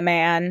burned by a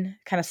man,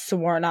 kind of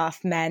sworn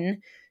off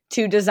men,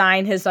 to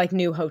design his like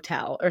new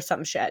hotel or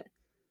some shit.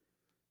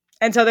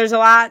 And so there's a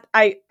lot.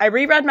 I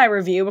reread my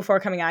review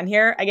before coming on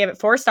here. I gave it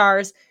 4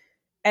 stars,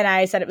 and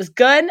I said it was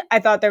good. I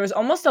thought there was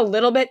almost a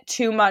little bit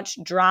too much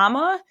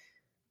drama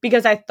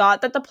because I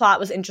thought that the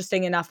plot was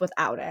interesting enough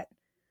without it.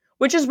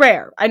 Which is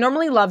rare. I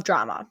normally love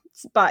drama.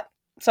 But,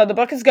 so the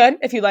book is good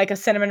if you like a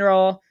cinnamon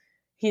roll.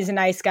 He's a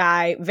nice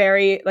guy.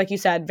 Very, like you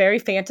said, very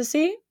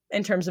fantasy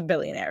in terms of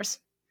billionaires.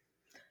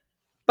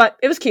 But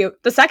it was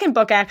cute. The second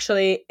book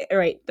actually,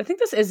 right, I think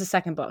this is the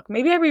second book.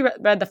 Maybe I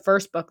reread the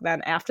first book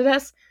then after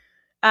this.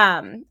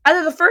 Either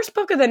the first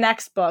book or the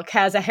next book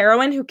has a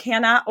heroine who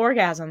cannot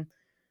orgasm.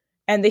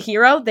 And the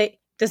hero,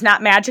 does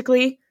not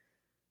magically,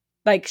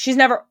 like, she's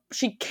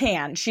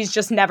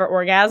just never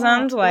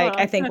orgasmed,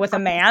 I think with a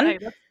man.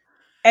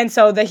 And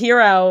so the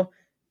hero,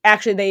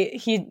 actually,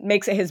 he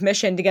makes it his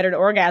mission to get her to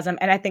orgasm.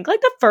 And I think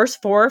like the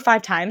first 4 or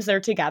 5 times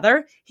they're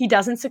together, he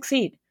doesn't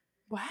succeed.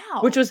 Wow.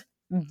 Which was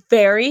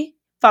very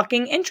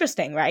fucking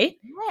interesting, right?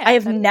 Yeah, I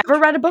have never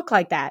read a book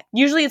like that.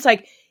 Usually it's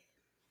like,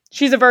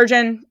 she's a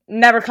virgin,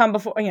 never come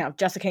before,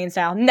 Jessica Kane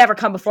style, never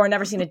come before,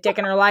 never seen a dick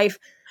in her life.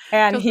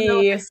 And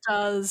he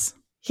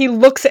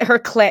looks at her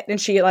clit and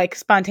she like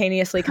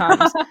spontaneously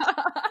comes.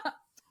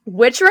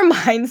 Which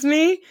reminds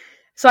me...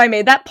 So I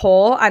made that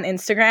poll on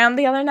Instagram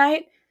the other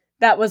night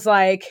that was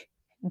like,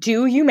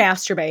 do you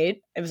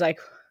masturbate? It was like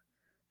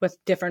with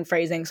different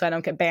phrasing so I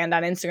don't get banned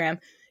on Instagram.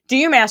 Do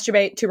you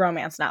masturbate to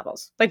romance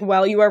novels? Like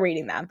while you are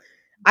reading them.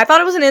 I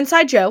thought it was an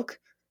inside joke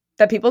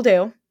that people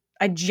do.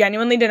 I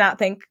genuinely did not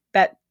think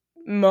that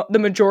the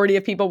majority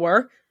of people were.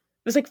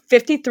 It was like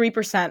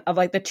 53% of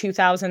like the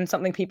 2,000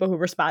 something people who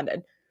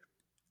responded.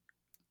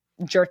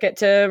 Jerk it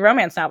to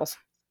romance novels.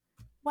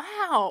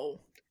 Wow.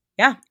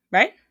 Yeah,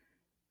 right?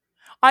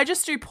 I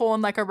just do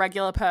porn like a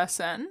regular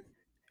person,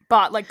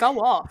 but like go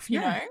off, you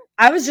know?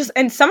 I was just,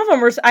 and some of them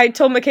were, I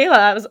told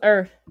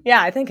Mikayla,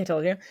 I think I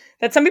told you,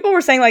 that some people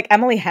were saying like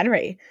Emily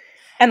Henry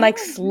and like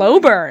slow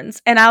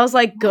burns. And I was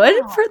like,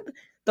 good for,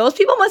 those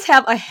people must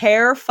have a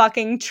hair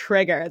fucking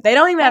trigger. They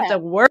don't even have to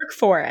work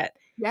for it.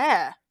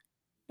 Yeah.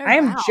 Oh, I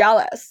am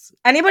jealous.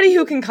 Anybody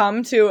who can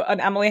come to an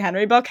Emily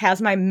Henry book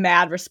has my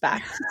mad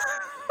respect.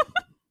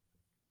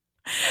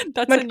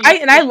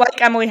 I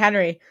like Emily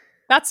Henry.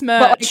 That's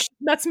merch.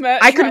 That's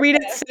merch. I could read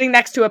it sitting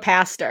next to a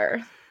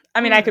pastor.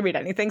 I mean, I could read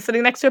anything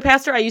sitting next to a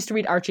pastor. I used to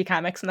read Archie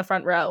comics in the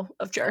front row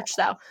of church,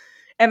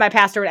 and my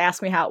pastor would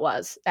ask me how it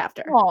was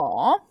after.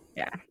 Aww.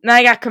 Yeah. And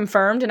I got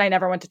confirmed, and I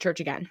never went to church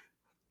again.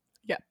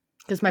 Yeah.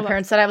 because my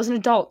parents said I was an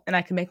adult and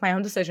I could make my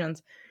own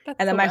decisions.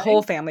 And then my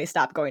whole family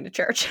stopped going to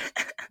church.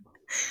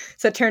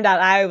 So it turned out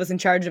I was in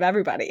charge of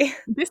everybody.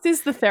 This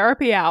is the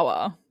therapy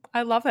hour.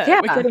 I love it. Yeah.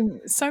 We're getting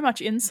so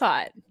much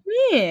insight.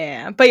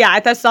 Yeah. But yeah,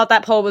 I just thought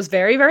that poll was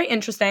very, very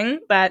interesting.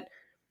 But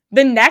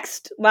the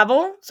next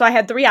level, so I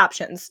had 3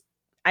 options.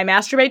 I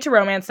masturbate to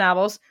romance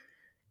novels.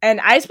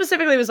 And I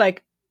specifically was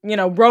like, you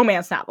know,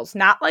 romance novels,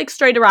 not like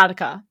straight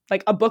erotica,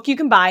 like a book you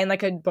can buy in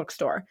like a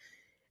bookstore.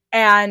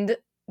 And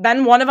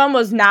then one of them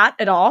was not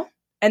at all.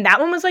 And that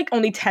one was like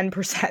only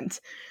 10%.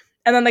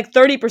 And then like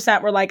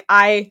 30% were like,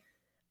 I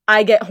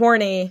get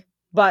horny,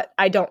 but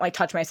I don't like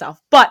touch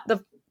myself. But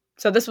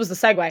so this was the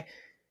segue.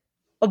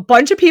 A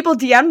bunch of people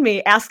DM'd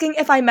me asking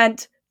if I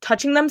meant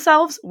touching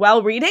themselves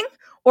while reading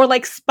or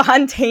like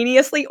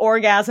spontaneously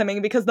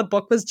orgasming because the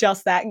book was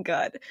just that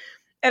good.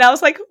 And I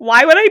was like,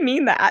 why would I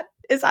mean that?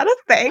 Is that a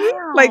thing?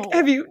 Wow. Like,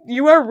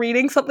 you are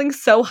reading something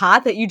so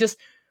hot that you just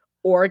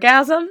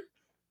orgasm?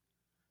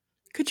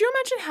 Could you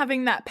imagine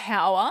having that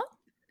power?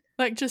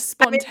 Like just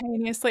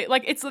spontaneously,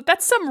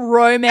 that's some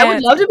romance. I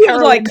would love to be able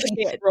to like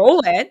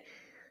control it.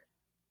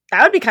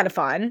 That would be kind of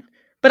fun.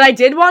 But I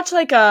did watch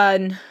like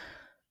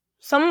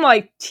some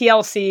like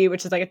TLC,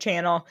 which is like a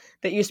channel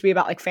that used to be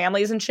about like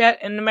families and shit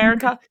in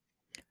America.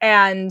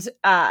 And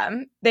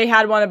they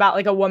had one about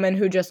like a woman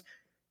who just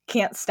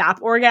can't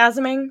stop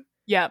orgasming.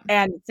 Yeah.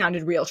 And it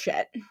sounded real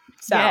shit.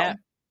 So yeah.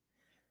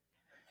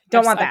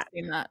 Don't want that. I've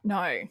seen that.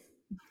 No.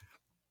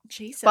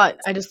 Jesus. But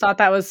I just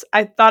thought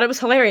I thought it was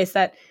hilarious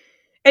that,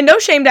 and no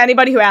shame to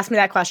anybody who asked me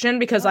that question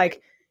because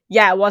like,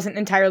 yeah, it wasn't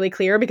entirely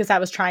clear because I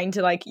was trying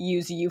to like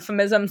use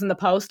euphemisms in the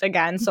post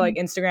again. So like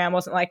Instagram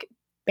wasn't like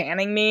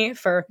banning me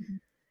for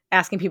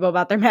asking people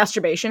about their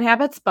masturbation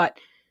habits. But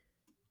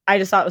I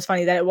just thought it was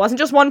funny that it wasn't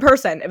just one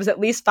person. It was at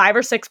least 5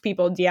 or 6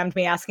 people DM'd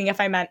me asking if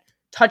I meant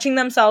touching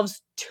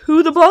themselves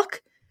to the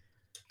book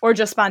or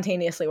just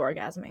spontaneously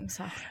orgasming.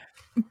 So.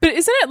 But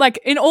isn't it like,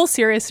 in all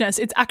seriousness,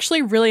 it's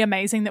actually really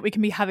amazing that we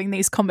can be having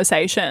these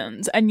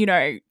conversations and, you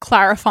know,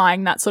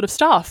 clarifying that sort of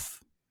stuff.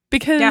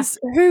 Because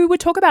who would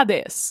talk about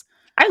this?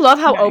 I love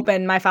how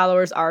open my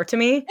followers are to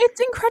me. It's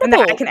incredible.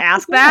 And that I can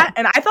ask that.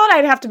 And I thought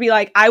I'd have to be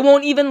like, I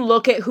won't even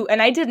look at who,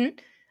 and I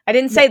didn't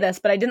say this,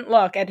 but I didn't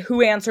look at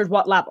who answered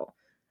what level.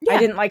 Yeah. I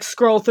didn't like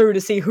scroll through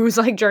to see who's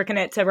like jerking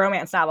it to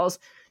romance novels.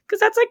 Because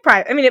that's like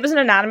private. I mean, it was an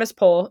anonymous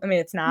poll. I mean,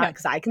 it's not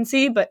because I can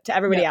see, but to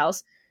everybody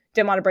else,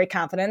 didn't want to break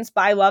confidence.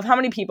 But I love how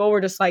many people were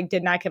just like,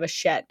 did not give a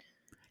shit.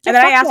 And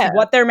then I asked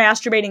what they're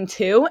masturbating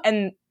to,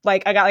 and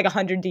like I got like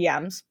 100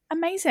 DMs.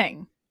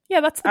 Amazing.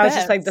 Yeah, that's the I best.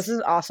 was just like, this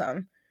is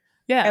awesome.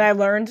 Yeah. And I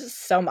learned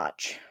so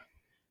much.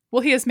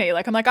 Well, here's me.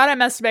 Like, I'm like, I'll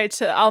masturbate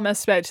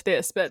to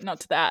this, but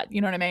not to that.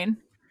 You know what I mean?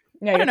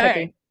 Yeah, you're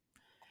picky.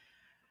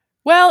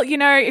 Well, you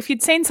know, if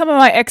you'd seen some of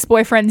my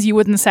ex-boyfriends, you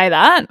wouldn't say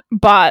that.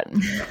 But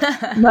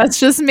that's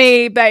just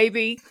me,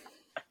 baby.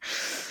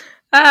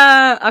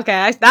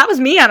 Okay. That was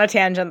me on a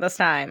tangent this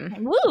time.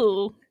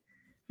 Woo.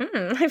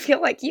 I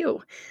feel like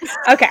you.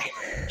 Okay.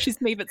 She's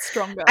me, but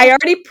stronger. I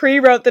already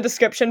pre-wrote the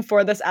description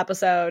for this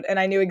episode, and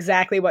I knew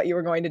exactly what you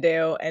were going to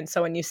do. And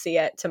so when you see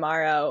it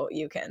tomorrow,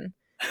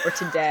 or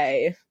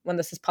today, when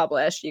this is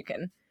published, you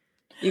can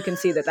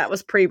see that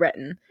was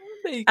pre-written.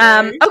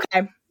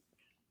 Okay.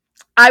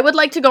 I would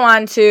like to go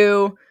on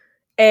to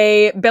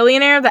a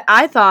billionaire that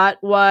I thought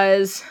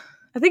was,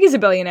 I think he's a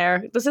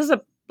billionaire. This is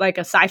a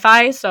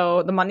sci-fi,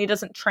 so the money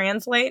doesn't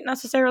translate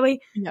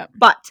necessarily. Yeah.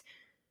 But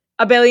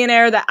a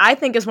billionaire that I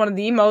think is one of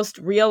the most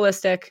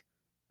realistic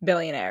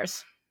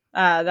billionaires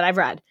that I've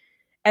read.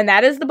 And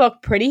that is the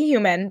book Pretty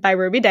Human by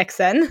Ruby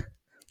Dixon.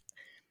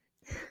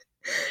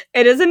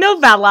 It is a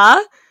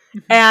novella,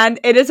 and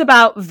it is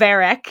about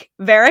Varric.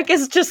 Varric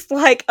is just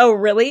like a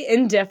really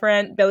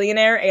indifferent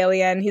billionaire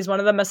alien. He's one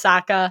of the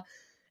Masaka.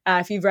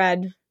 If you've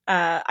read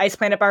Ice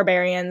Planet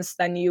Barbarians,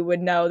 then you would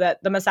know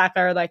that the Masaka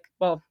are like,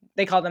 well,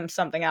 they call them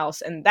something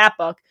else in that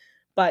book,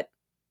 but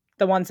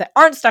the ones that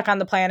aren't stuck on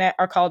the planet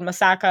are called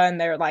Masaka, and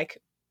they're like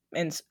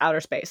in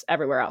outer space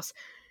everywhere else.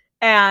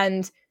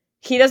 And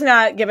he does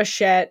not give a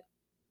shit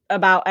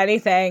about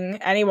anything,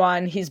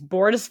 anyone. He's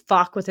bored as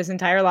fuck with his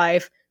entire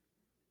life,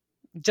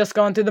 just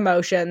going through the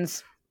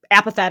motions,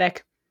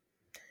 apathetic.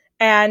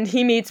 And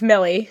he meets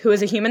Millie, who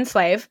is a human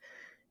slave.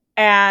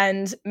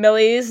 And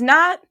Millie's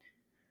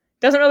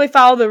doesn't really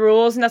follow the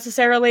rules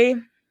necessarily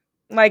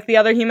like the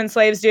other human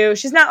slaves do.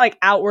 She's not like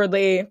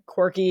outwardly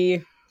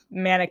quirky,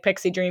 manic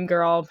pixie dream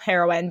girl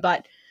heroine,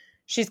 but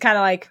she's kind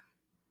of like,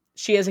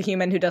 she is a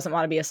human who doesn't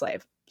want to be a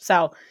slave.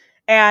 So,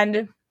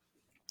 and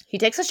he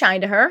takes a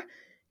shine to her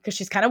because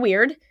she's kind of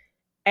weird,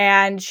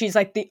 and she's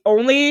like the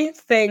only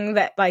thing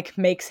that like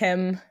makes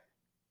him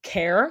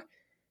care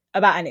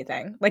about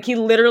anything. Like he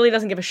literally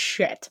doesn't give a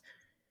shit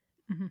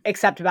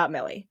except about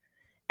Millie.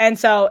 And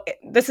so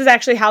this is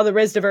actually how the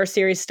Rizdiverse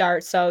series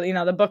starts. So, you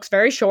know, the book's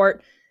very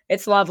short.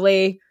 It's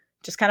lovely,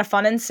 just kind of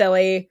fun and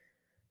silly.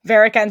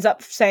 Varric ends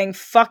up saying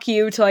fuck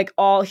you to like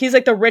he's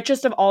like the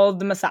richest of all of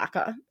the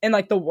Masaka in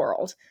like the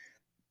world.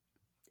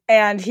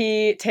 And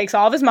he takes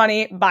all of his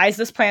money, buys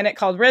this planet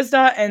called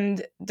Rizda,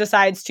 and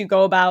decides to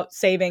go about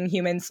saving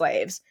human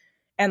slaves.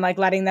 and like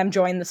letting them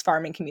join this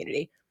farming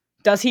community.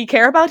 Does he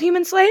care about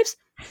human slaves?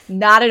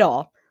 Not at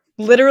all.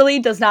 Literally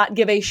does not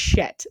give a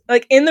shit.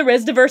 Like in the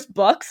Rizdiverse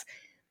books,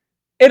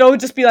 it'll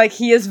just be like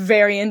he is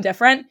very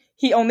indifferent.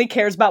 He only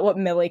cares about what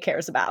Millie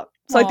cares about.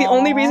 So like the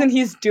only reason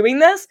he's doing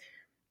this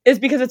is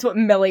because it's what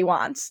Millie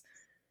wants.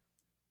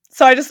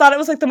 So I just thought it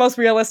was like the most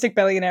realistic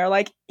billionaire.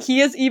 Like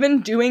he is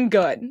even doing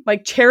good,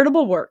 like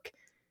charitable work.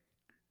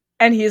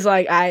 And he's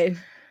like, I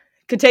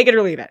could take it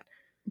or leave it.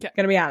 Yeah.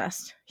 Gonna be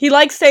honest. He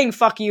likes saying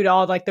fuck you to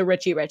all like the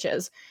richie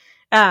riches.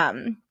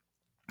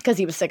 Because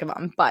he was sick of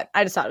them. But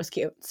I just thought it was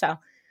cute. So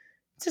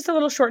it's just a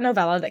little short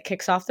novella that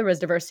kicks off the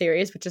Rizdiverse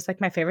series, which is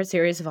like my favorite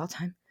series of all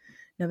time.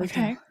 No big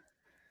deal.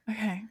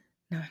 Okay.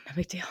 No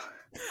big deal.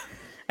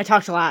 I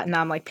talked a lot and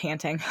now I'm like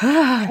panting.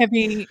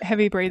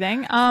 heavy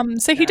breathing.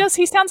 So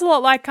he sounds a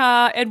lot like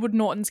Edward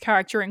Norton's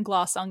character in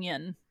Glass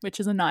Onion, which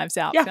is a Knives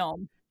Out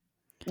film.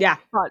 Yeah.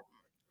 But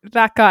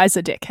that guy's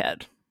a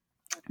dickhead.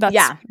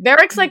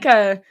 Varric's like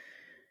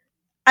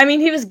I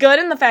mean, he was good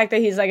in the fact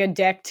that he's like a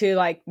dick to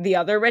like the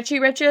other richie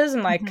riches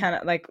and like kind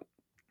of like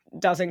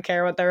doesn't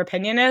care what their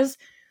opinion is,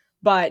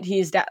 but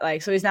he's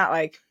so he's not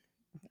like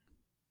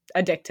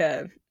a dick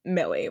to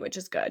Millie, which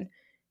is good.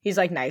 He's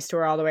like nice to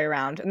her all the way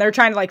around, and they're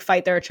trying to like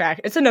fight their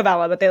attraction. It's a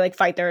novella, but they like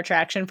fight their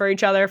attraction for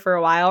each other for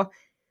a while,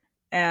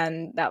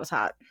 and that was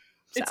hot.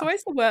 So. It's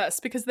always the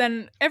worst because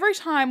then every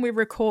time we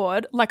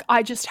record, like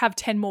I just have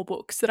 10 more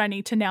books that I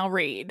need to now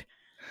read,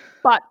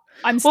 but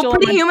I'm still.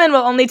 Pretty Human will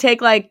only take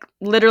like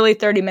literally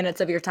 30 minutes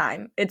of your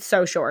time. It's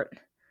so short.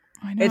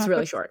 I know. It's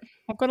really short.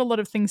 I've got a lot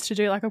of things to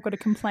do. Like I've got to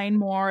complain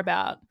more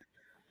about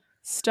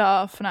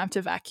stuff, and I have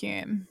to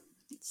vacuum.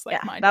 It's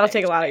like that'll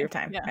take a lot of your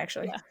time,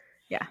 actually.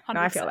 Yeah,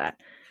 no, I feel that.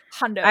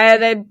 I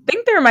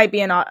think there might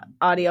be an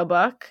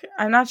audiobook.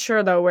 I'm not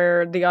sure, though,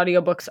 where the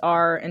audiobooks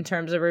are in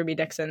terms of Ruby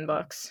Dixon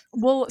books.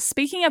 Well,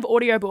 speaking of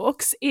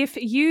audiobooks, if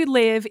you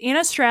live in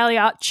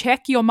Australia,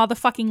 check your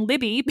motherfucking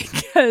Libby,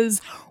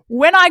 because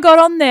when I got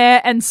on there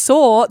and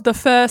saw the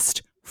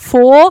first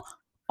 4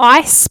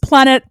 Ice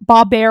Planet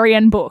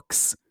Barbarian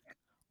books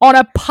on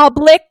a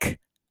public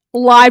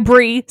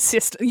library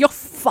system, you're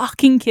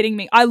fucking kidding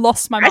me. I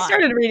lost my mind. I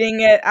started reading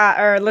it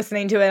or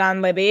listening to it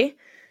on Libby.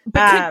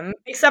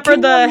 Except for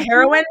the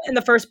heroine in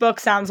the first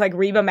book sounds like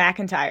Reba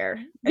McEntire.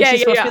 And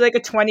she's supposed to be like a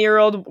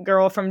 20-year-old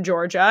girl from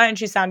Georgia, and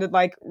she sounded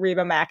like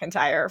Reba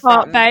McEntire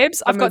from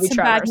babes, I've got some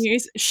Tremors. bad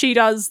news. She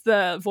does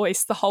the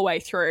voice the whole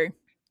way through.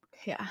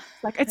 Yeah.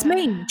 Like, it's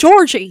me,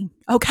 Georgie,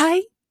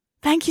 okay?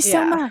 Thank you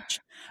so much.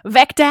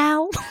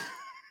 Vecdal.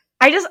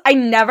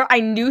 I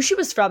knew she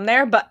was from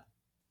there, but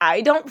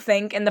I don't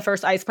think in the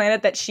first Ice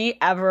Planet that she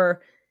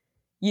ever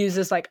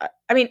uses like,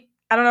 I mean,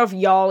 I don't know if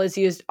y'all is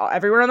used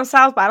everywhere in the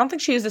South, but I don't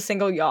think she used a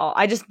single y'all.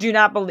 I just do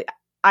not believe,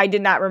 I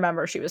did not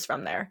remember she was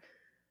from there.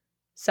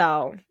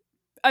 So.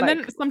 And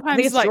then sometimes I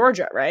think it's like,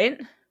 Georgia, right?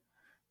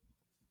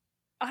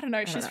 I don't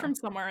know. She's from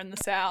somewhere in the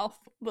South.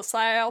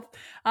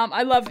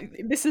 I love,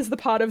 this is the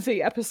part of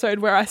the episode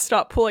where I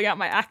start pulling out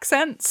my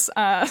accents.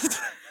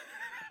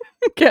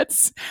 It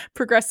gets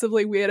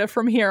progressively weirder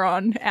from here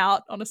on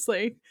out,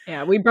 honestly.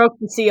 Yeah, we broke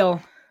the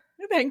seal.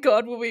 Thank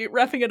God we'll be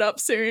wrapping it up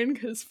soon,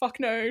 because fuck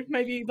no,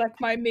 maybe like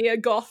my Mia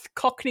Goth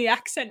Cockney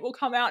accent will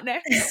come out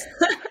next.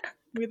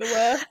 Be the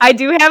worst. I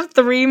do have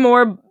 3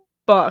 more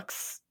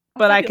books,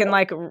 but I can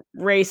like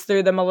race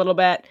through them a little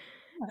bit.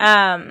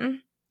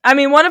 I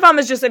mean, one of them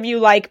is just if you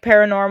like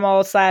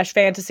paranormal /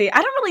 fantasy.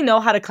 I don't really know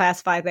how to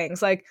classify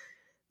things. Like,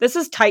 this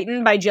is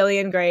Titan by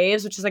Gillian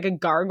Graves, which is like a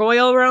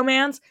gargoyle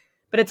romance,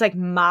 but it's like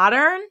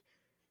modern.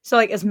 So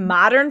like, is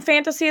modern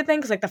fantasy a thing?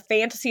 Because like the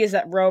fantasy is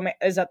that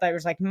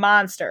there's like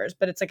monsters,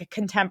 but it's like a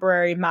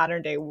contemporary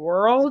modern day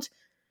world.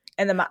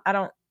 And then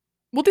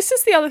Well, this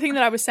is the other thing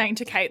that I was saying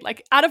to Kate.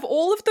 Like, out of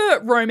all of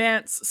the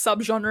romance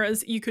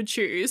subgenres you could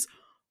choose,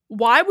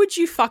 why would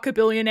you fuck a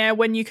billionaire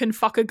when you can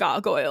fuck a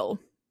gargoyle?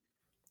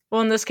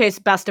 Well, in this case,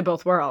 best of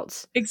both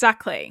worlds.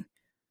 Exactly.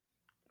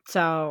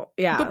 So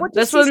yeah,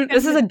 this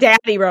is a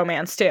daddy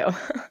romance too.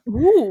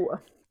 Ooh.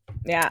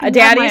 Yeah, a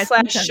daddy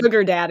 /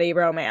 sugar daddy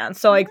romance.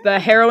 So like the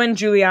heroine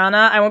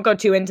Juliana, I won't go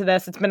too into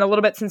this. It's been a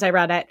little bit since I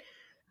read it.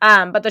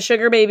 But the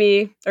sugar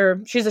baby,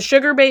 or she's a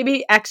sugar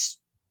baby ex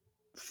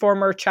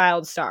former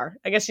child star.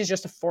 I guess she's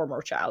just a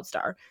former child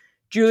star.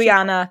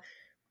 Juliana,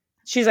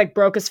 she's like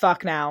broke as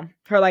fuck now.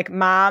 Her like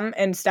mom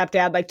and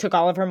stepdad like took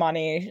all of her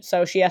money,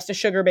 so she has to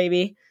sugar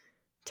baby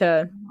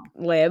to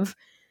live.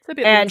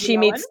 And she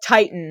meets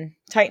Titan.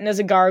 Titan is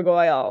a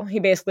gargoyle. He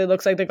basically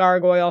looks like the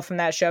gargoyle from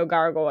that show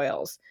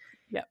Gargoyles.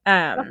 Yeah.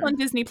 That's on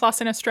Disney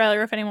Plus in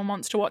Australia if anyone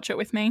wants to watch it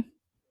with me.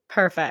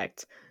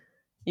 Perfect.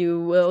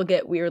 You will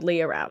get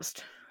weirdly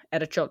aroused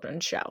at a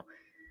children's show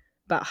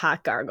about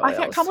hot gargoyles.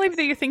 I can't believe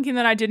that you're thinking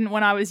that I didn't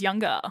when I was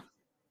younger.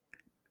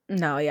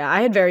 No, yeah.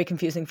 I had very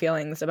confusing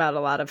feelings about a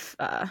lot of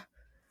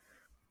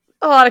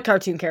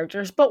cartoon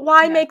characters. But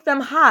why make them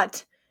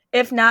hot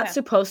if not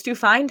supposed to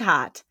find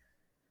hot?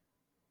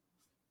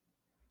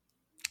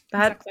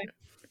 Exactly.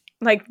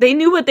 Like, they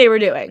knew what they were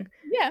doing.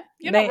 Yeah,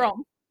 you're not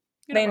wrong.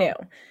 They knew.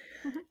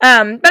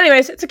 Mm-hmm. But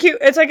anyways,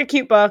 it's like a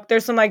cute book.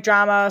 There's some like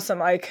drama, some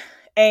like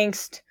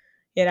angst.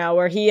 you know,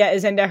 where he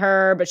is into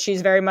her, but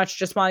she's very much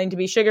just wanting to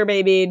be sugar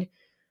babied.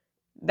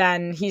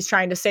 Then he's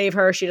trying to save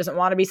her. She doesn't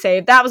want to be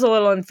saved. That was a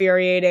little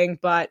infuriating,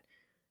 but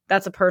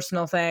that's a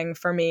personal thing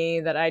for me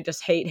that I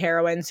just hate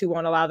heroines who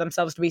won't allow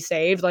themselves to be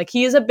saved. Like,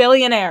 he is a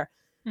billionaire.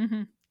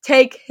 Mm-hmm.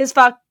 Take his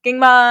fucking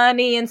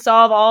money and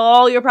solve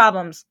all your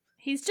problems.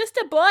 He's just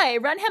a boy.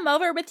 Run him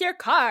over with your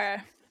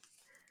car.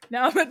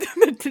 No, but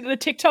the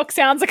TikTok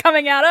sounds are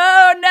coming out.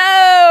 Oh,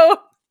 no.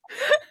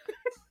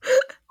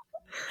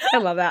 I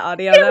love that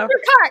audio, though.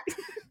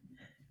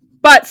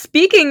 But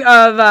speaking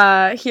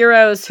of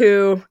heroes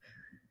who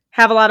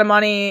have a lot of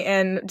money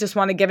and just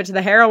want to give it to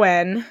the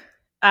heroine,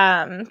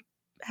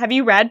 have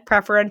you read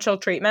Preferential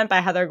Treatment by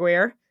Heather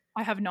Greer?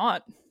 I have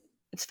not.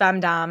 It's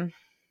femdom.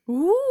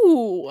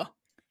 Ooh.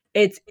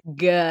 It's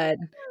good.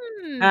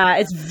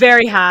 It's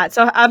very hot.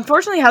 So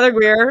unfortunately, Heather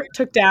Greer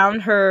took down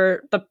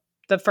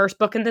the first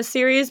book in this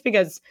series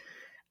because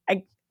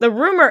the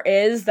rumor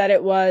is that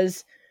it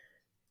was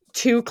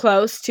too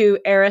close to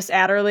Eris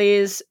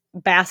Adderley's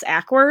Bass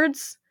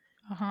Ackwards.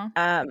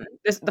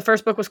 The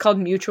first book was called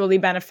Mutually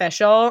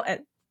Beneficial,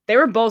 and they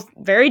were both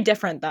very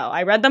different, though.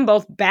 I read them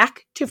both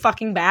back to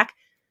fucking back.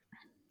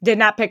 Did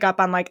not pick up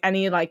on like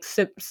any like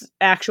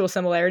actual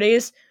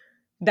similarities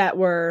that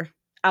were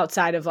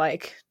outside of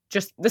like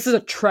just this is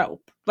a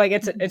trope. Like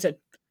it's a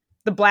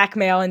the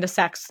blackmail into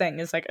sex thing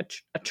is like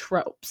a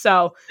trope.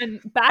 So, and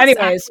Bass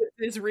anyways,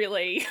 is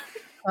really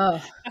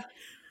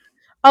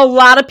a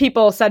lot of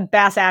people said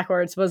Bass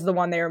Ackwards was the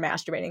one they were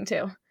masturbating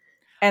to.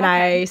 And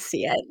I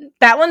see it.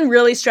 That one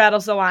really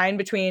straddles the line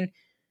between,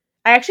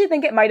 I actually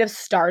think it might have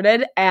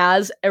started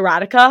as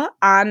erotica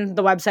on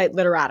the website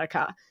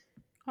Literotica.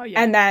 Oh,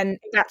 yeah. And then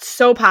it got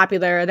so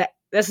popular that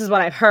this is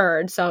what I've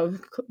heard, so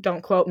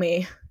don't quote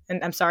me.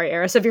 And I'm sorry,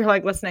 Eris, if you're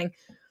like listening.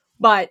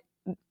 But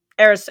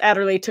Eris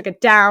Adderley took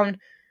it down,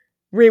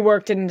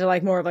 reworked it into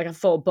like more of like a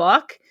full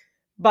book.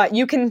 But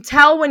you can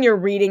tell when you're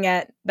reading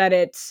it that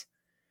it's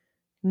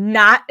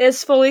not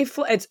as fully,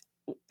 it's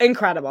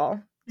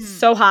incredible.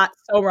 So hot,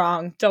 so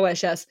wrong,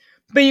 delicious.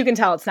 But you can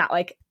tell it's not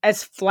like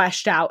as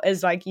fleshed out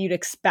as like you'd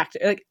expect.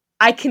 Like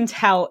I can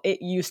tell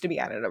it used to be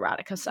on an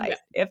erotica site.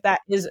 Yeah. If that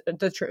is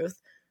the truth,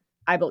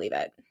 I believe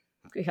it.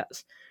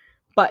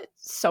 But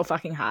so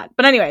fucking hot.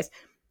 But anyways,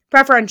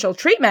 Preferential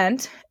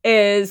Treatment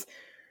is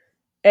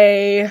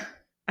this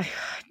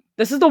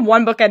is the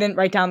one book I didn't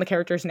write down the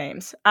characters'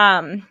 names.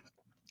 The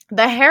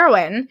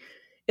heroine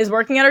is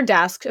working at her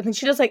desk. I think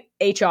she does like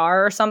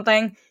HR or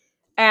something.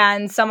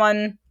 And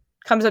someone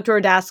comes up to her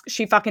desk.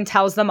 She fucking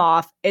tells them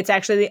off. It's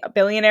actually the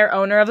billionaire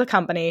owner of the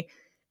company.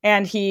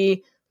 And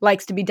he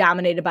likes to be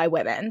dominated by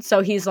women.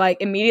 So he's like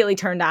immediately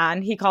turned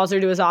on. He calls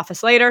her to his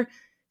office later.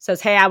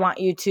 Says, hey, I want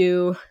you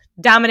to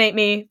dominate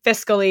me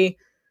fiscally,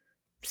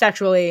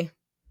 sexually,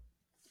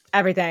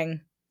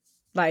 everything.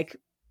 Like,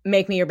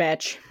 make me your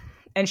bitch.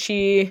 And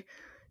she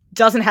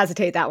doesn't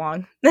hesitate that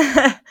long.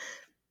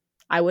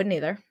 I wouldn't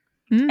either.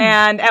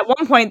 And at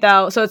one point,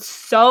 though,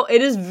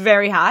 it is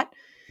very hot.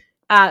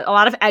 A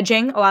lot of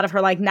edging, a lot of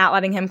her like not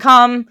letting him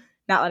come,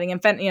 not letting him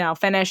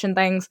finish and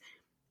things.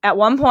 At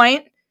one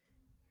point,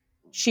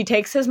 she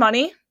takes his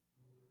money,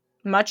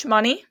 much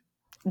money,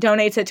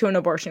 donates it to an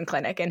abortion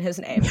clinic in his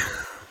name.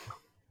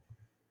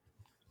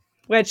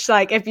 Which,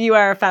 like, if you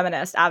are a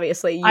feminist,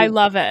 obviously, I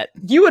love it.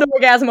 You would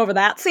orgasm over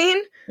that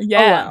scene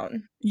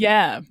alone.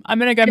 Yeah, I'm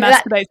gonna go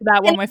masturbate to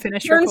that when we're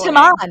finished recording. Him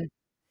on.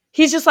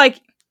 He's just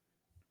like,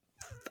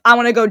 I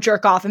want to go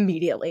jerk off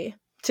immediately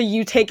to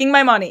you taking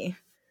my money.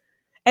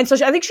 And so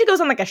I think she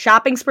goes on like a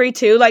shopping spree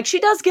too. Like she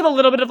does give a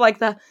little bit of like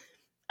the,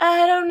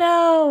 I don't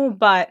know,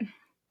 but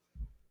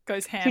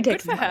goes ham.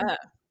 Good for her.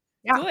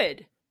 Yeah.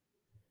 Good.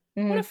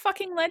 Mm-hmm. What a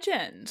fucking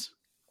legend.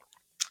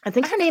 I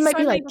think her name might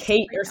be like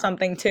Kate or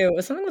something too. It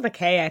was something with a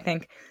K, I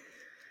think.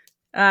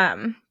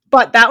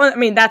 But that one, I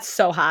mean, that's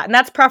so hot. And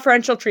that's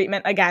Preferential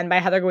Treatment, again, by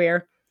Heather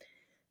Greer.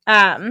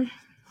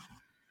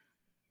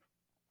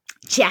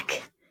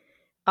 Check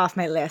off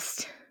my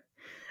list.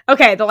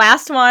 Okay, the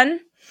last one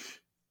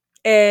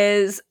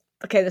is,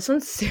 okay, this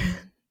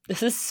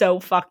is so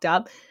fucked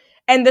up.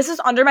 And this is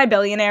under my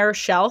billionaire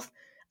shelf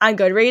on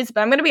Goodreads.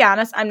 But I'm going to be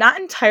honest, I'm not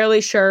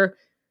entirely sure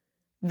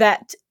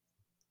that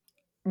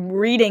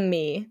reading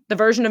me, the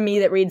version of me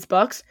that reads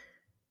books,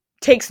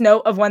 takes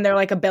note of when they're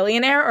like a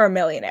billionaire or a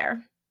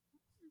millionaire.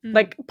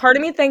 Like, part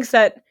of me thinks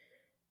that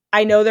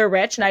I know they're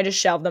rich and I just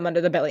shelve them under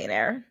the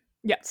billionaire.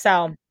 Yeah.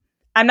 So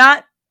I'm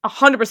not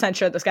 100%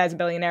 sure this guy's a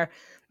billionaire.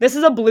 This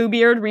is a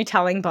Bluebeard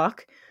retelling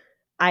book.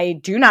 I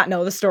do not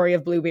know the story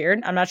of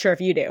Bluebeard. I'm not sure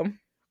if you do.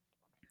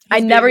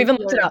 I never even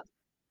looked it up.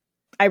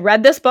 I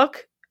read this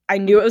book. I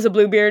knew it was a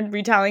Bluebeard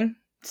retelling.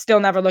 Still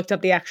never looked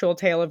up the actual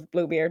tale of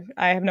Bluebeard.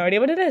 I have no idea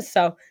what it is.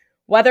 So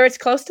whether it's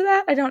close to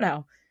that, I don't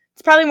know.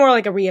 It's probably more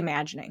like a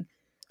reimagining.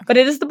 But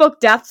it is the book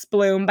Death's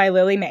Bloom by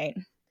Lily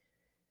Mayne.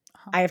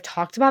 I have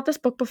talked about this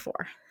book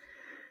before.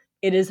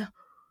 It is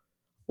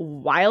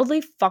wildly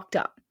fucked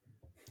up.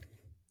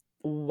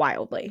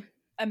 Wildly.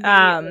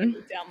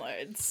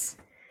 Downloads.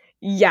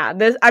 Yeah,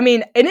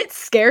 and it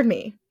scared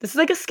me. This is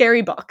like a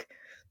scary book.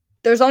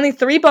 There's only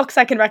 3 books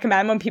I can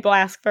recommend when people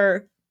ask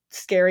for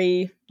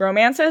scary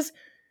romances.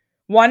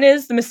 One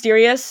is The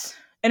Mysterious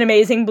and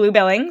Amazing Blue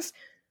Billings.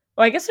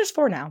 Well, I guess there's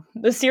 4 now.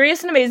 The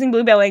Mysterious and Amazing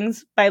Blue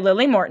Billings by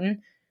Lily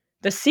Morton.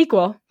 The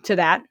sequel to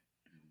that,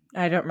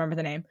 I don't remember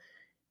the name,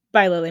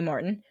 by Lily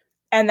Morton.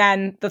 And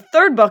then the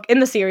 3rd book in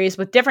the series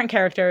with different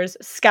characters,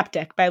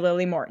 Skeptic by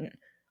Lily Morton.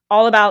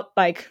 All about,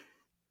 like,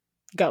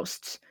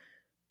 ghosts.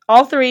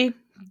 All 3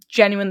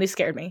 genuinely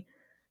scared me.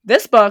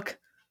 This book,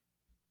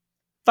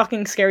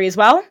 fucking scary as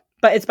well,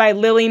 but it's by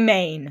Lily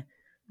Mayne.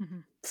 Mm-hmm.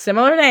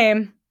 Similar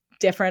name,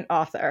 different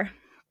author.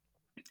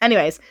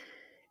 Anyways,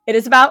 it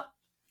is about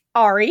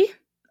Ari.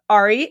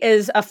 Ari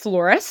is a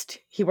florist.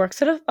 He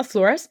works at a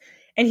florist,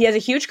 and he has a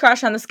huge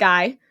crush on this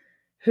guy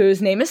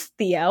whose name is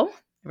Theo.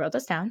 I wrote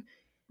this down.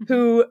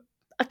 Who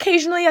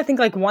occasionally, I think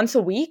like once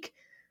a week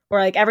or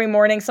like every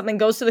morning, something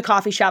goes to the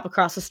coffee shop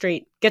across the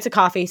street, gets a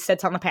coffee,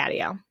 sits on the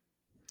patio.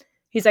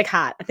 He's like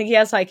hot. I think he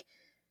has like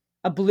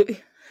a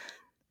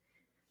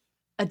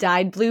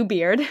dyed blue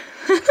beard.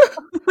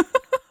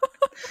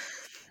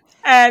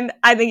 And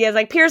I think he has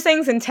like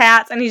piercings and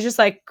tats, and he's just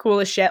like cool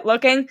as shit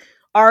looking.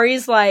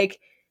 Ari's like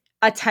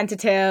a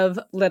tentative,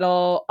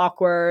 little,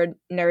 awkward,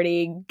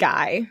 nerdy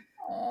guy.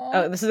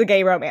 Oh, this is a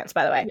gay romance,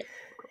 by the way.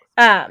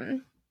 Yeah.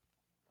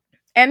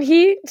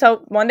 And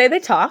so one day they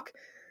talk.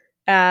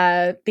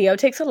 Theo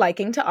takes a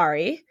liking to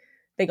Ari.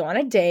 They go on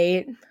a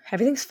date.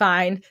 Everything's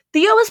fine.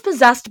 Theo is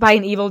possessed by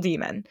an evil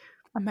demon.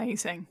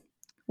 Amazing.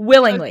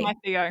 Willingly. My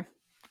Theo.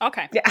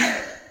 Okay.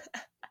 Yeah.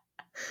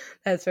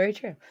 That's very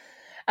true.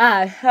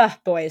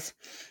 Boys.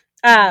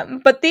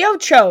 But Theo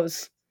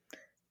chose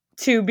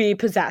to be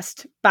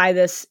possessed by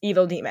this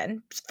evil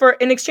demon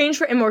in exchange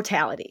for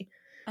immortality.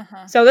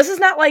 Uh-huh. So this is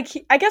not like,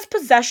 I guess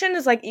possession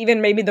is like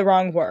even maybe the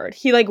wrong word.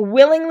 He like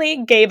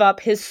willingly gave up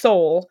his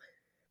soul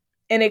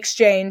in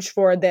exchange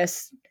for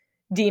this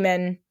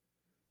demon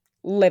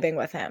living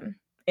with him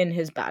in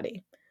his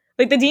body.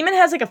 Like the demon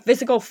has like a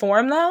physical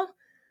form though.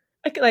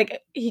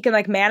 Like he can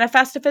like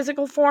manifest a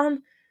physical form,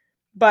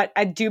 but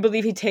I do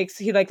believe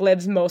he like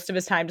lives most of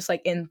his time just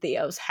like in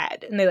Theo's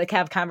head, and they like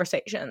have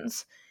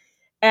conversations.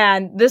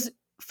 And this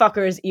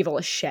fucker is evil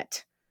as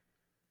shit.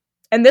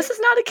 And this is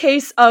not a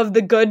case of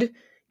the good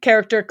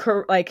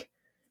character like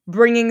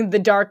bringing the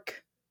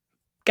dark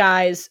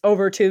guys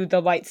over to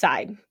the light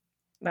side.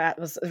 That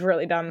was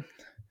really dumb.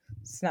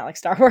 It's not like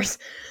Star Wars.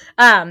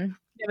 Never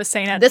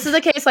seen it. This is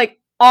a case like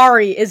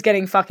Ari is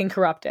getting fucking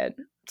corrupted.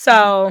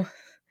 So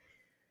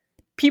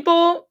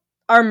people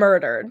are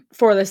murdered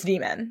for this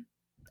demon.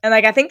 And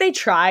like I think they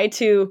try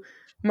to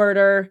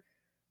murder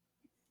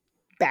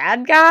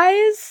bad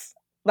guys,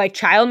 like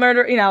child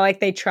murder, like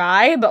they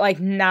try, but like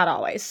not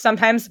always.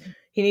 Sometimes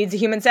he needs a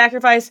human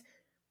sacrifice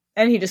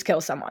and he just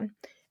kills someone.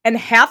 And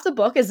half the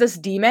book is this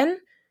demon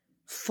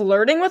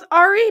flirting with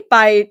Ari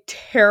by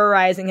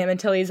terrorizing him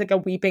until he's like a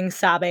weeping,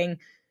 sobbing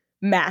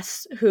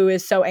mess who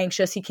is so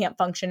anxious he can't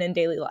function in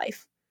daily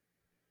life.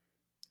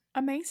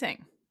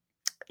 Amazing.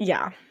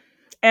 Yeah.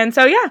 And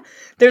so, yeah,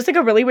 there's like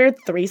a really weird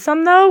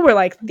threesome though, where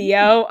like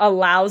Theo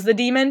allows the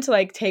demon to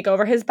like take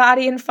over his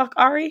body and fuck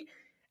Ari.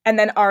 And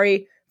then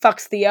Ari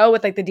fucks Theo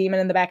with like the demon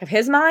in the back of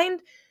his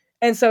mind.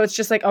 And so it's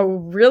just like a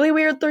really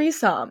weird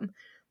threesome.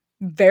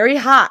 Very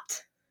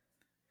hot.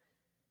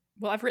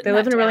 Well, I've written They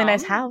live in a really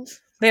nice house.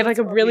 They have like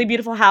a really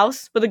beautiful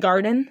house with a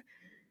garden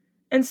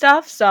and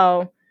stuff.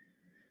 So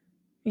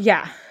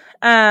yeah.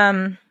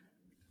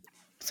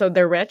 So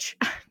they're rich.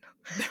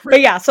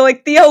 But yeah, so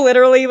like Theo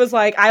literally was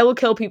like, I will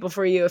kill people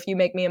for you if you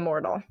make me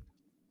immortal.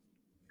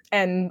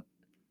 And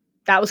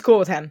that was cool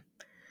with him.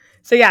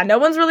 So yeah, no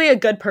one's really a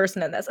good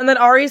person in this. And then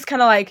Ari's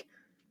kind of like,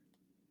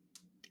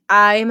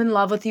 I'm in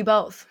love with you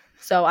both.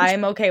 So I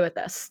am okay with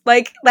this.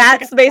 Like,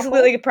 that's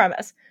basically like a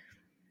premise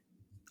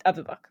of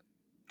the book.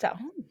 So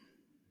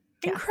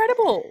yeah.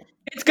 Incredible.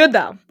 It's good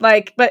though.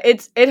 Like, but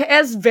it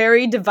has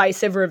very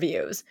divisive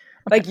reviews.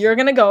 Okay. Like, you're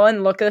gonna go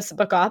and look this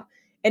book up,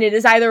 and it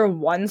is either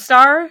 1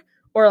 star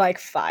or like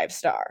 5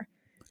 star.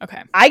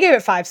 Okay. I gave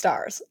it 5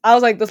 stars. I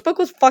was like, this book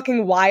was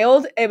fucking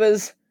wild. It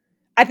was,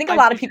 I think a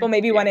lot of people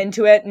maybe went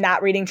into it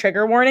not reading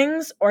trigger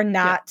warnings or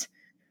not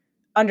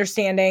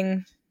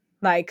understanding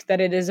like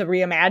that it is a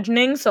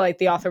reimagining. So like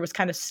the author was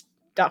kind of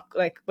stuck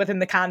like within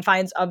the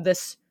confines of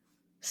this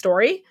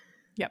story.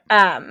 Yep.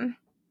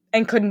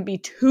 And couldn't be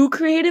too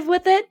creative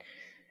with it.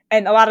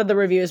 And a lot of the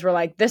reviews were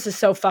like, this is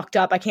so fucked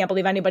up. I can't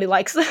believe anybody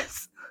likes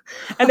this.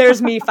 And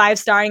there's me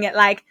 5-starring it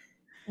like,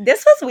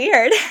 this was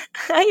weird.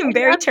 I am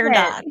very turned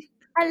on.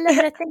 I love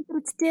it. I think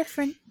it's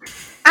different.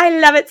 I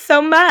love it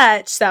so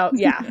much. So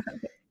yeah,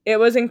 it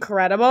was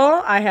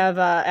incredible. I have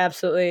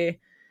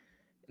absolutely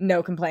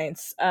no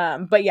complaints.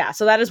 But yeah,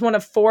 so that is one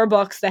of 4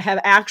 books that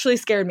have actually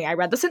scared me. I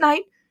read this at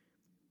night.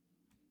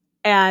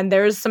 And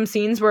there's some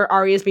scenes where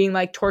Ari is being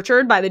like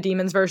tortured by the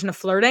demon's version of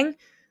flirting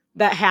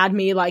that had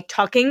me like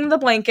tucking the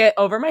blanket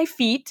over my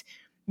feet,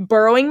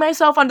 burrowing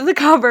myself under the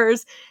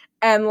covers,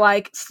 and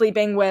like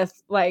sleeping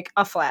with like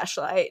a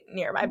flashlight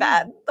near my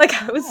bed. Like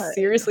I was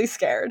seriously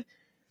scared.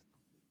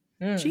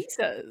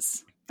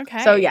 Jesus.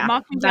 Okay. So yeah,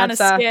 marking down as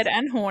scared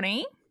and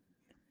horny.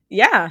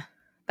 Yeah.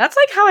 That's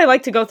like how I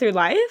like to go through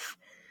life.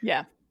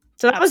 Yeah.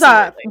 So that was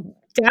Death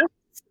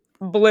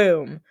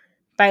Bloom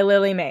by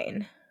Lily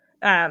Mayne.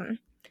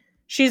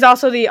 She's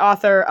also the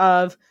author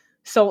of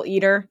Soul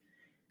Eater.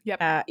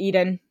 Yep.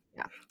 Eden.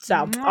 Yeah.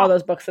 So all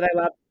those books that I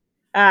love.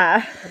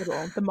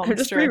 The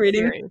monster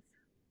series.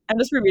 I'm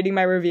just rereading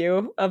my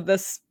review of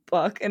this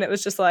book, and it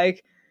was just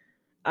like,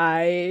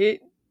 I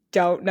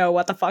don't know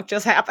what the fuck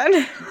just happened.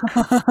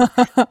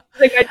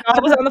 Like, my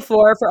jaw was on the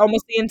floor for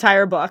almost the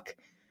entire book.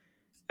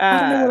 I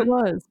don't know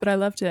what it was, but I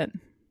loved it.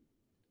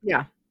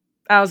 Yeah.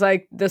 I was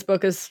like, this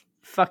book is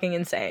fucking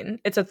insane.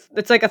 It's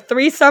like a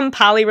threesome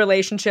poly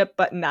relationship,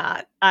 but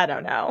not. I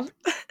don't know.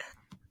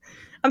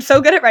 I'm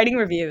so good at writing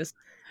reviews.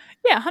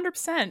 Yeah,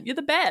 100%. You're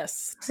the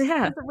best.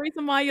 Yeah. That's the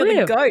reason why you're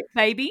the GOAT,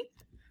 baby.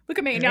 Look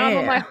at me. Now I'm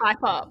on my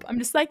hype up. I'm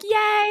just like,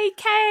 yay,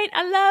 Kate,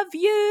 I love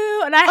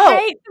you. And I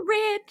hate the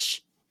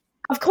rich.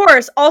 Of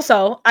course.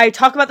 Also, I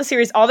talk about the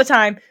series all the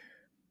time,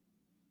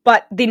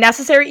 but the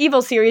Necessary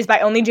Evil series by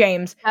Only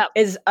James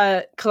is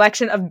a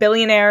collection of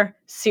billionaire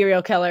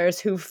serial killers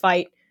who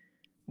fight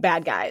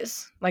bad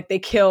guys. Like, they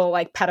kill,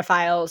 like,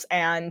 pedophiles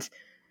and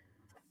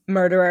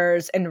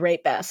murderers and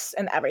rapists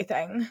and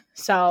everything.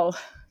 So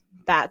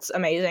that's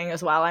amazing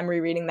as well. I'm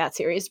rereading that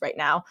series right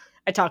now.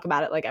 I talk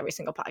about it like every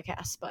single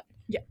podcast, but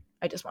yeah,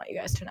 I just want you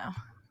guys to know.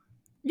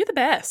 You're the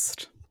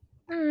best.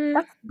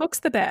 That book's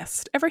the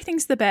best.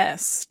 Everything's the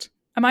best.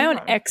 Am I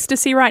on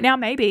ecstasy right now?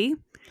 Maybe.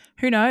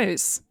 Who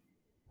knows?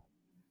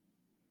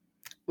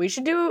 We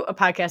should do a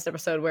podcast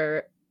episode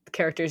where the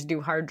characters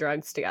do hard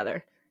drugs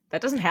together.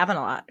 That doesn't happen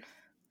a lot.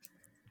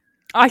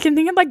 I can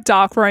think of like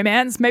dark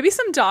romance. Maybe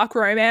some dark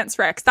romance,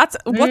 Rex. That's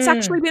what's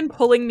actually been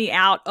pulling me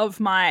out of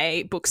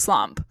my book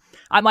slump.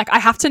 I'm like, I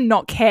have to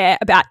not care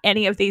about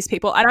any of these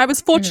people. And I was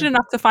fortunate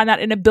enough to find that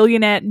in a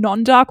billionaire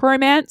non-dark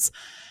romance.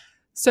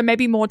 So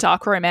maybe more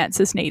dark romance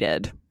is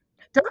needed.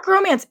 Dark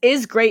romance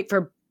is great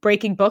for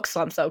breaking book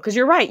slumps, though, because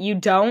you're right.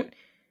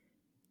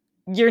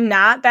 You're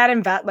not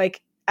that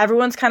like,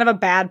 everyone's kind of a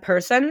bad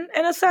person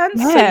in a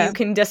sense, so you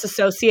can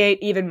disassociate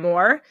even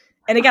more.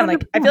 And again,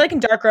 like, I feel like in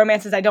dark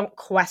romances, I don't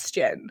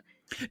question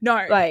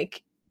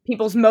like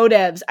people's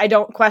motives. I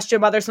don't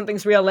question whether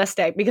something's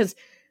realistic because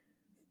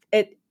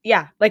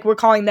like we're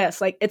calling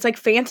this like, it's like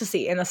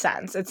fantasy in a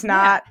sense. It's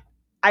not.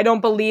 I don't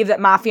believe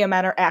that mafia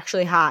men are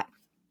actually hot.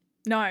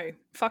 No,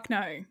 fuck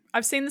no.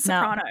 I've seen The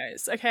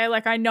Sopranos. No. Okay,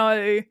 like I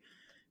know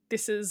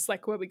this is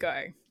like where we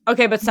go.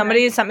 Okay, but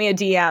somebody sent me a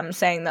DM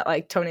saying that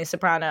like Tony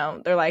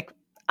Soprano. They're like,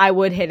 I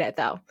would hit it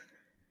though.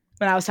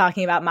 When I was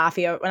talking about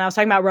mafia, when I was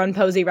talking about Run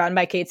Posey Run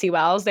by Kate C.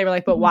 Wells, they were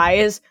like, but why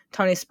is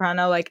Tony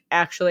Soprano like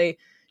actually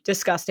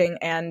disgusting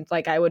and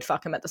like I would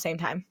fuck him at the same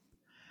time?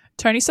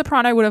 Tony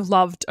Soprano would have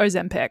loved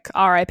Ozempic.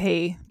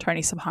 R.I.P.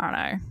 Tony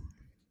Soprano.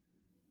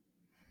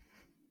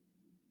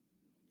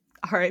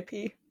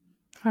 R.I.P.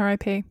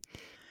 R.I.P.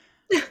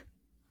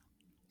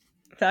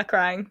 Not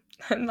crying.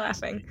 I'm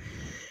laughing.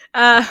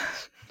 What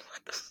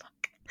the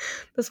fuck?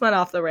 This went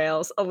off the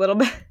rails a little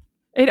bit.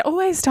 It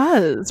always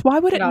does. Why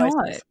would it not?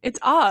 It's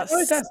us. It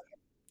always does.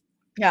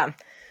 Yeah.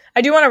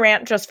 I do want to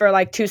rant just for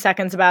like 2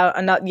 seconds about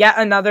yet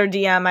another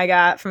DM I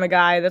got from a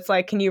guy that's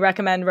like, can you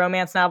recommend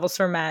romance novels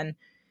for men?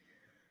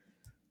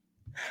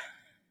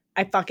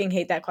 I fucking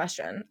hate that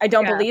question. I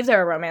don't believe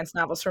there are romance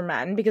novels for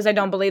men because I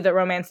don't believe that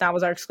romance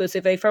novels are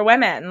exclusively for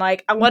women.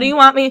 Like, what do you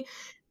want me?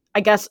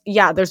 I guess,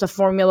 there's a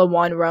Formula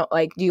One.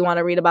 Like, do you want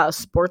to read about a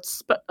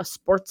sports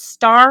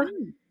star?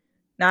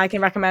 Now I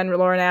can recommend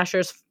Lauren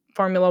Asher's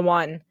Formula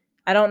One.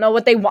 I don't know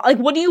what they want. Like,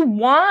 what do you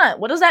want?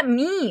 What does that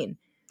mean?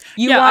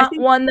 You want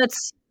one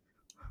that's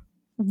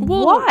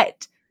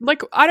what?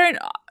 Like, I don't.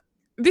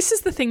 This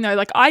is the thing, though.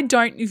 Like, I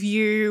don't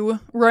view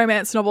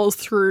romance novels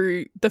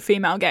through the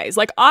female gaze.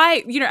 Like,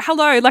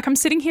 hello. Like, I'm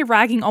sitting here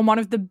ragging on one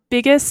of the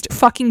biggest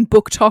fucking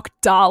book talk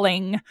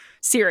darling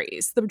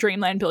series, the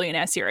Dreamland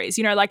Billionaire series.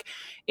 You know, like,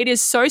 it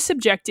is so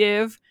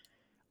subjective.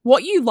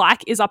 What you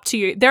like is up to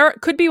you. There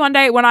could be one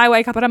day when I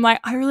wake up and I'm like,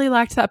 I really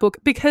liked that book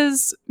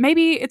because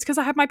maybe it's because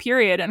I have my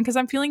period and because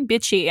I'm feeling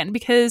bitchy and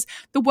because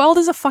the world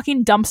is a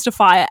fucking dumpster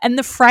fire. And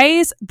the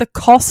phrase, the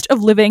cost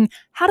of living,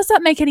 how does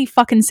that make any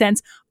fucking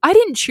sense? I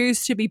didn't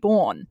choose to be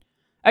born.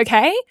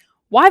 Okay?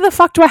 Why the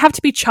fuck do I have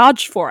to be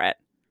charged for it?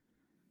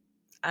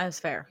 That's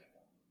fair.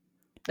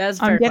 That's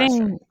a fair I'm getting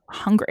question.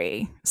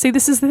 Hungry. See,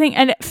 this is the thing.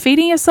 And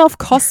feeding yourself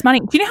costs money.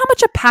 Do you know how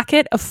much a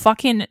packet of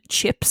fucking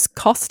chips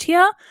cost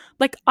here?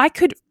 Like, I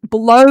could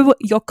blow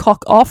your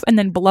cock off and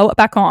then blow it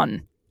back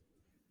on.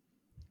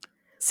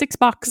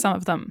 $6, some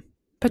of them.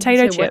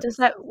 Potato chips.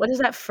 What does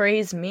that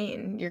phrase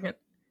mean? You're gonna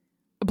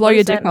blow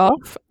your dick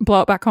off,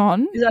 blow it back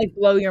on. Is it like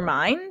blow your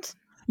mind?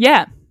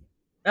 Yeah.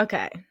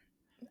 Okay.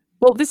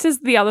 Well, this is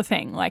the other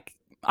thing. Like,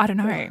 I don't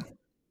know.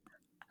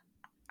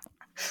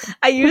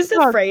 I used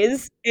a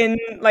phrase in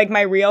like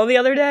my reel the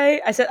other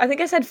day. I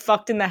think I said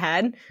fucked in the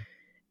head,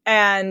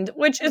 and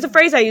which is a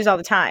phrase I use all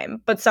the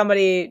time, but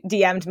somebody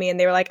DM'd me and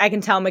they were like, I can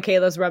tell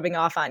Mikayla's rubbing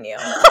off on you.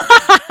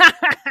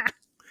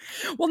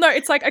 Well, no,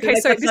 it's like, okay,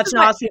 so this such is an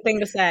awesome thing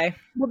to say.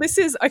 Well, this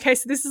is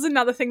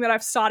another thing that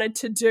I've started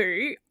to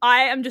do.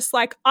 I am just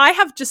like, I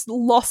have just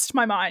lost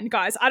my mind,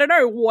 guys. I don't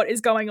know what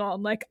is going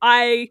on. Like,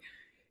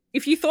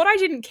 if you thought I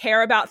didn't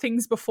care about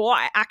things before,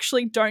 I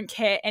actually don't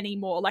care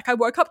anymore. Like I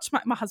woke up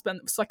to my husband,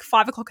 it was like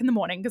 5 o'clock in the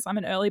morning because I'm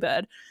an early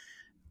bird.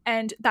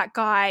 And that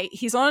guy,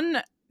 he's on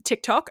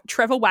TikTok,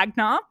 Trevor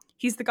Wagner.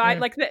 He's the guy,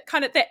 like the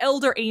kind of the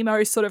elder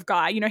emo sort of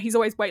guy. You know, he's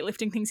always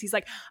weightlifting things. He's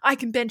like, I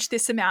can bench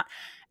this amount.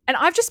 And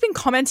I've just been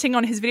commenting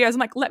on his videos. I'm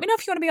like, let me know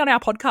if you want to be on our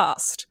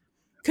podcast.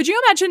 Could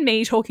you imagine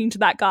me talking to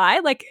that guy?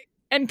 Like,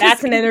 and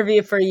that's an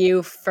interview for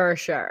you for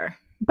sure.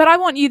 But I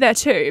want you there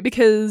too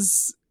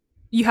because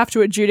you have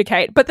to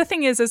adjudicate. But the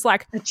thing is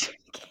like,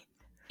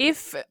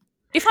 if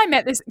I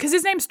met this, because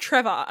his name's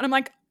Trevor, and I'm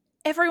like,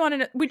 everyone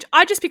in it, which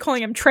I'd just be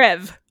calling him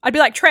Trev. I'd be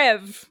like,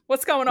 Trev,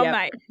 what's going on,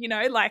 mate? You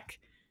know, like,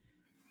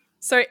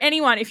 so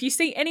anyone, if you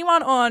see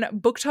anyone on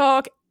Book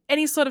Talk,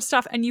 any sort of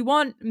stuff, and you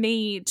want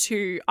me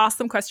to ask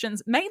them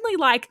questions, mainly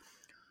like,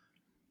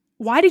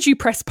 why did you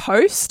press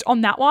post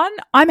on that one?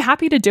 I'm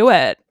happy to do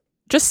it.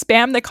 Just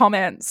spam the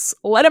comments.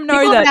 Let them know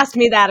People that. have asked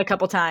me that a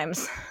couple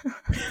times.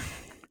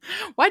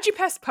 Why'd you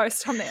press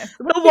post on this?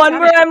 The one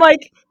where I'm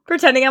like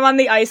pretending I'm on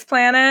the ice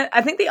planet.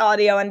 I think the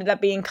audio ended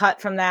up being cut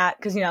from that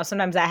because, you know,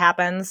 sometimes that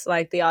happens.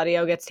 Like the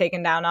audio gets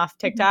taken down off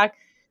TikTok.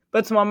 But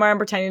it's one where I'm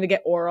pretending to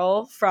get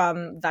oral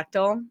from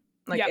Vectel,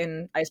 like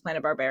in Ice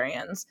Planet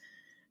Barbarians.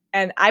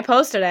 And I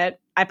posted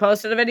it. I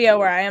posted a video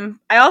where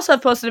I also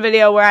have posted a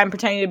video where I'm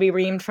pretending to be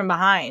reamed from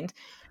behind.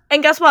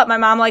 And guess what? My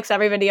mom likes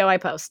every video I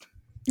post.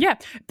 Yeah.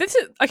 This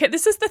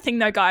is the thing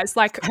though, guys.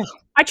 Like,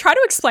 I try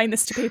to explain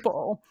this to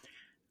people.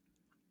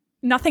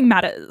 Nothing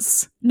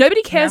matters.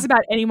 Nobody cares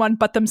about anyone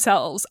but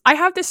themselves. I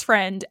have this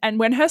friend, and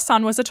when her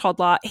son was a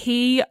toddler,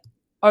 he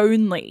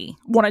only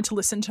wanted to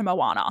listen to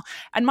Moana.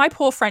 And my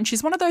poor friend,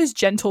 she's one of those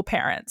gentle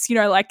parents, you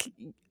know, like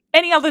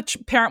any other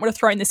parent would have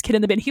thrown this kid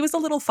in the bin. He was a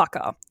little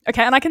fucker.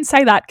 Okay. And I can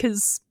say that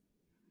because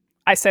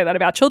I say that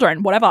about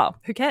children, whatever,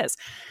 who cares?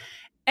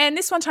 And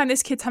this one time,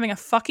 this kid's having a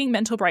fucking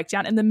mental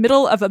breakdown in the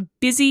middle of a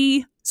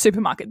busy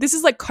supermarket. This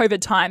is like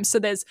COVID time. So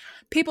there's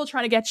people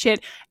trying to get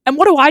shit. And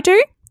what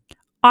do?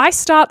 I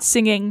start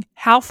singing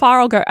How Far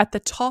I'll Go at the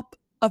top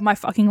of my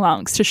fucking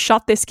lungs to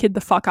shut this kid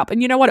the fuck up.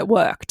 And you know what? It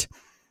worked.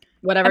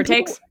 Whatever it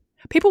takes.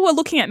 People were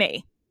looking at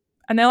me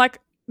and they're like,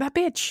 that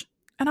bitch.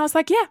 And I was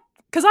like, yeah,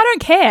 because I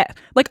don't care.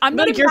 Like, I'm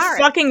not you're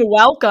fucking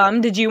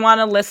welcome. Did you want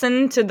to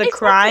listen to the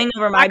crying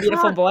over My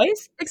Beautiful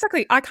Voice?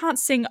 Exactly. I can't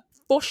sing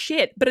for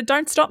shit, but it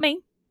don't stop me.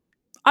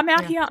 I'm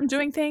out here. I'm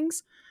doing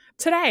things.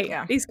 Today,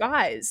 these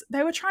guys,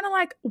 they were trying to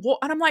like, what?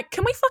 And I'm like,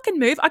 can we fucking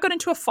move? I got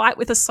into a fight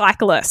with a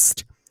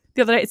cyclist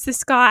the other day. It's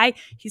this guy.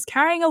 He's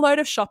carrying a load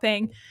of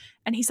shopping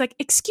and he's like,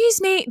 excuse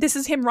me. This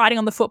is him riding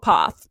on the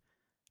footpath.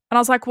 And I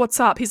was like, what's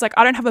up? He's like,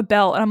 I don't have a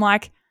belt. And I'm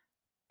like,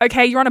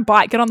 okay, you're on a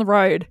bike. Get on the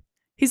road.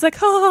 He's like,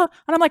 oh.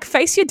 And I'm like,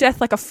 face your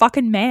death like a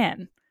fucking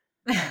man.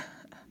 In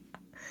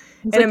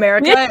like,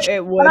 America, bitch.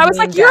 It would. And I was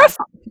like, you're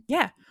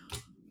yeah.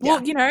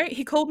 Well, you know,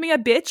 he called me a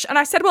bitch. And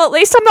I said, well, at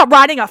least I'm not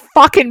riding a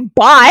fucking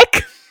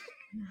bike.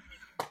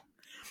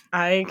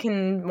 I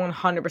can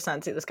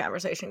 100% see this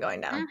conversation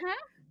going down. Mm-hmm.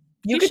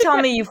 You could tell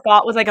me you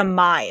fought with like a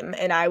mime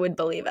and I would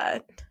believe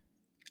it.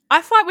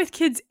 I fight with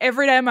kids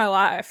every day of my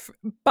life,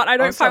 but I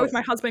don't fight with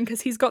my husband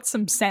because he's got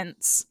some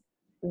sense.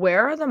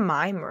 Where are the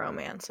mime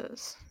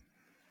romances?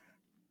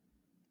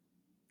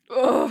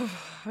 Oh,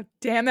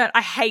 damn it.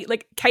 I hate,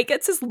 like, Kate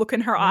gets this look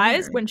in her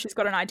eyes when she's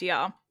got an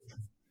idea.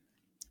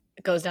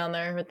 It goes down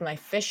there with my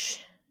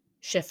fish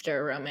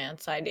shifter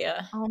romance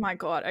idea. Oh my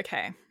God.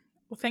 Okay.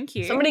 Well, thank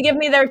you. Somebody give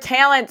me their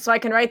talent so I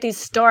can write these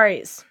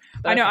stories.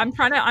 I know. I'm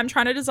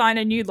trying to design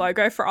a new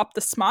logo for Up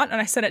the Smut,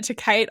 and I sent it to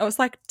Kate. I was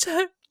like,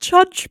 don't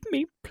judge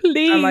me,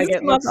 please. I'm like,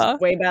 it looks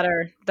way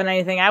better than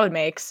anything I would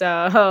make.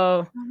 So,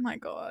 oh my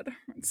God,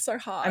 it's so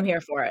hard. I'm here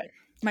for it.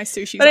 My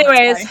sushi. But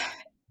anyways,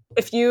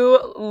 if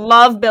you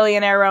love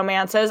billionaire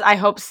romances, I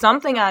hope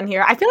something on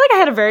here. I feel like I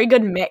had a very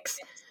good mix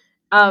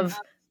of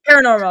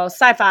paranormal,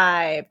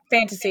 sci-fi,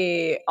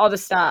 fantasy, all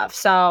this stuff.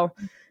 So,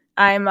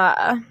 I'm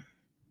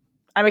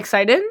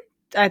excited.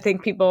 I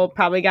think people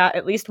probably got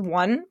at least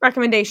one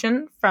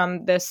recommendation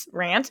from this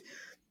rant.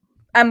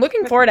 I'm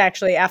looking forward,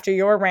 actually, after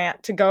your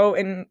rant, to go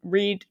and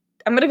read.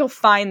 I'm going to go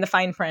find the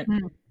fine print.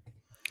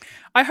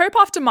 I hope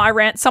after my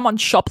rant, someone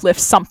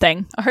shoplifts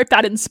something. I hope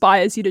that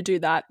inspires you to do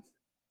that.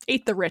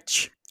 Eat the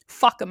rich.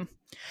 Fuck them.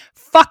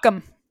 Fuck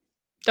them.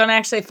 Don't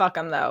actually fuck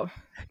them, though.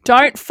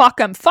 Don't fuck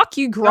them. Fuck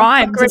you,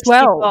 Grimes, as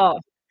well. People.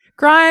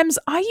 Grimes,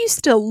 I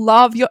used to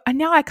love your... And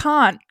now I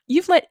can't.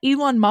 You've let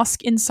Elon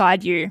Musk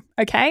inside you,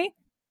 okay?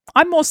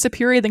 I'm more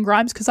superior than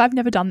Grimes because I've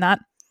never done that.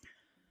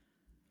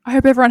 I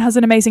hope everyone has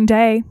an amazing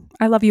day.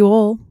 I love you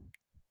all.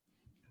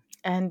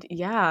 And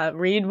yeah,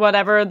 read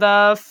whatever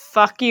the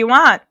fuck you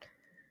want.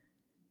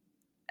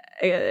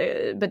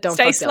 But don't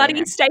stay fuck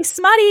slutty, stay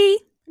smutty.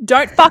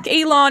 Don't fuck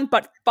Elon,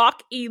 but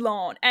fuck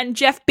Elon and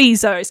Jeff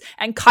Bezos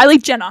and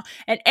Kylie Jenner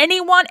and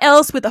anyone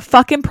else with a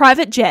fucking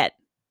private jet.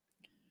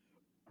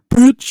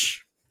 Bitch.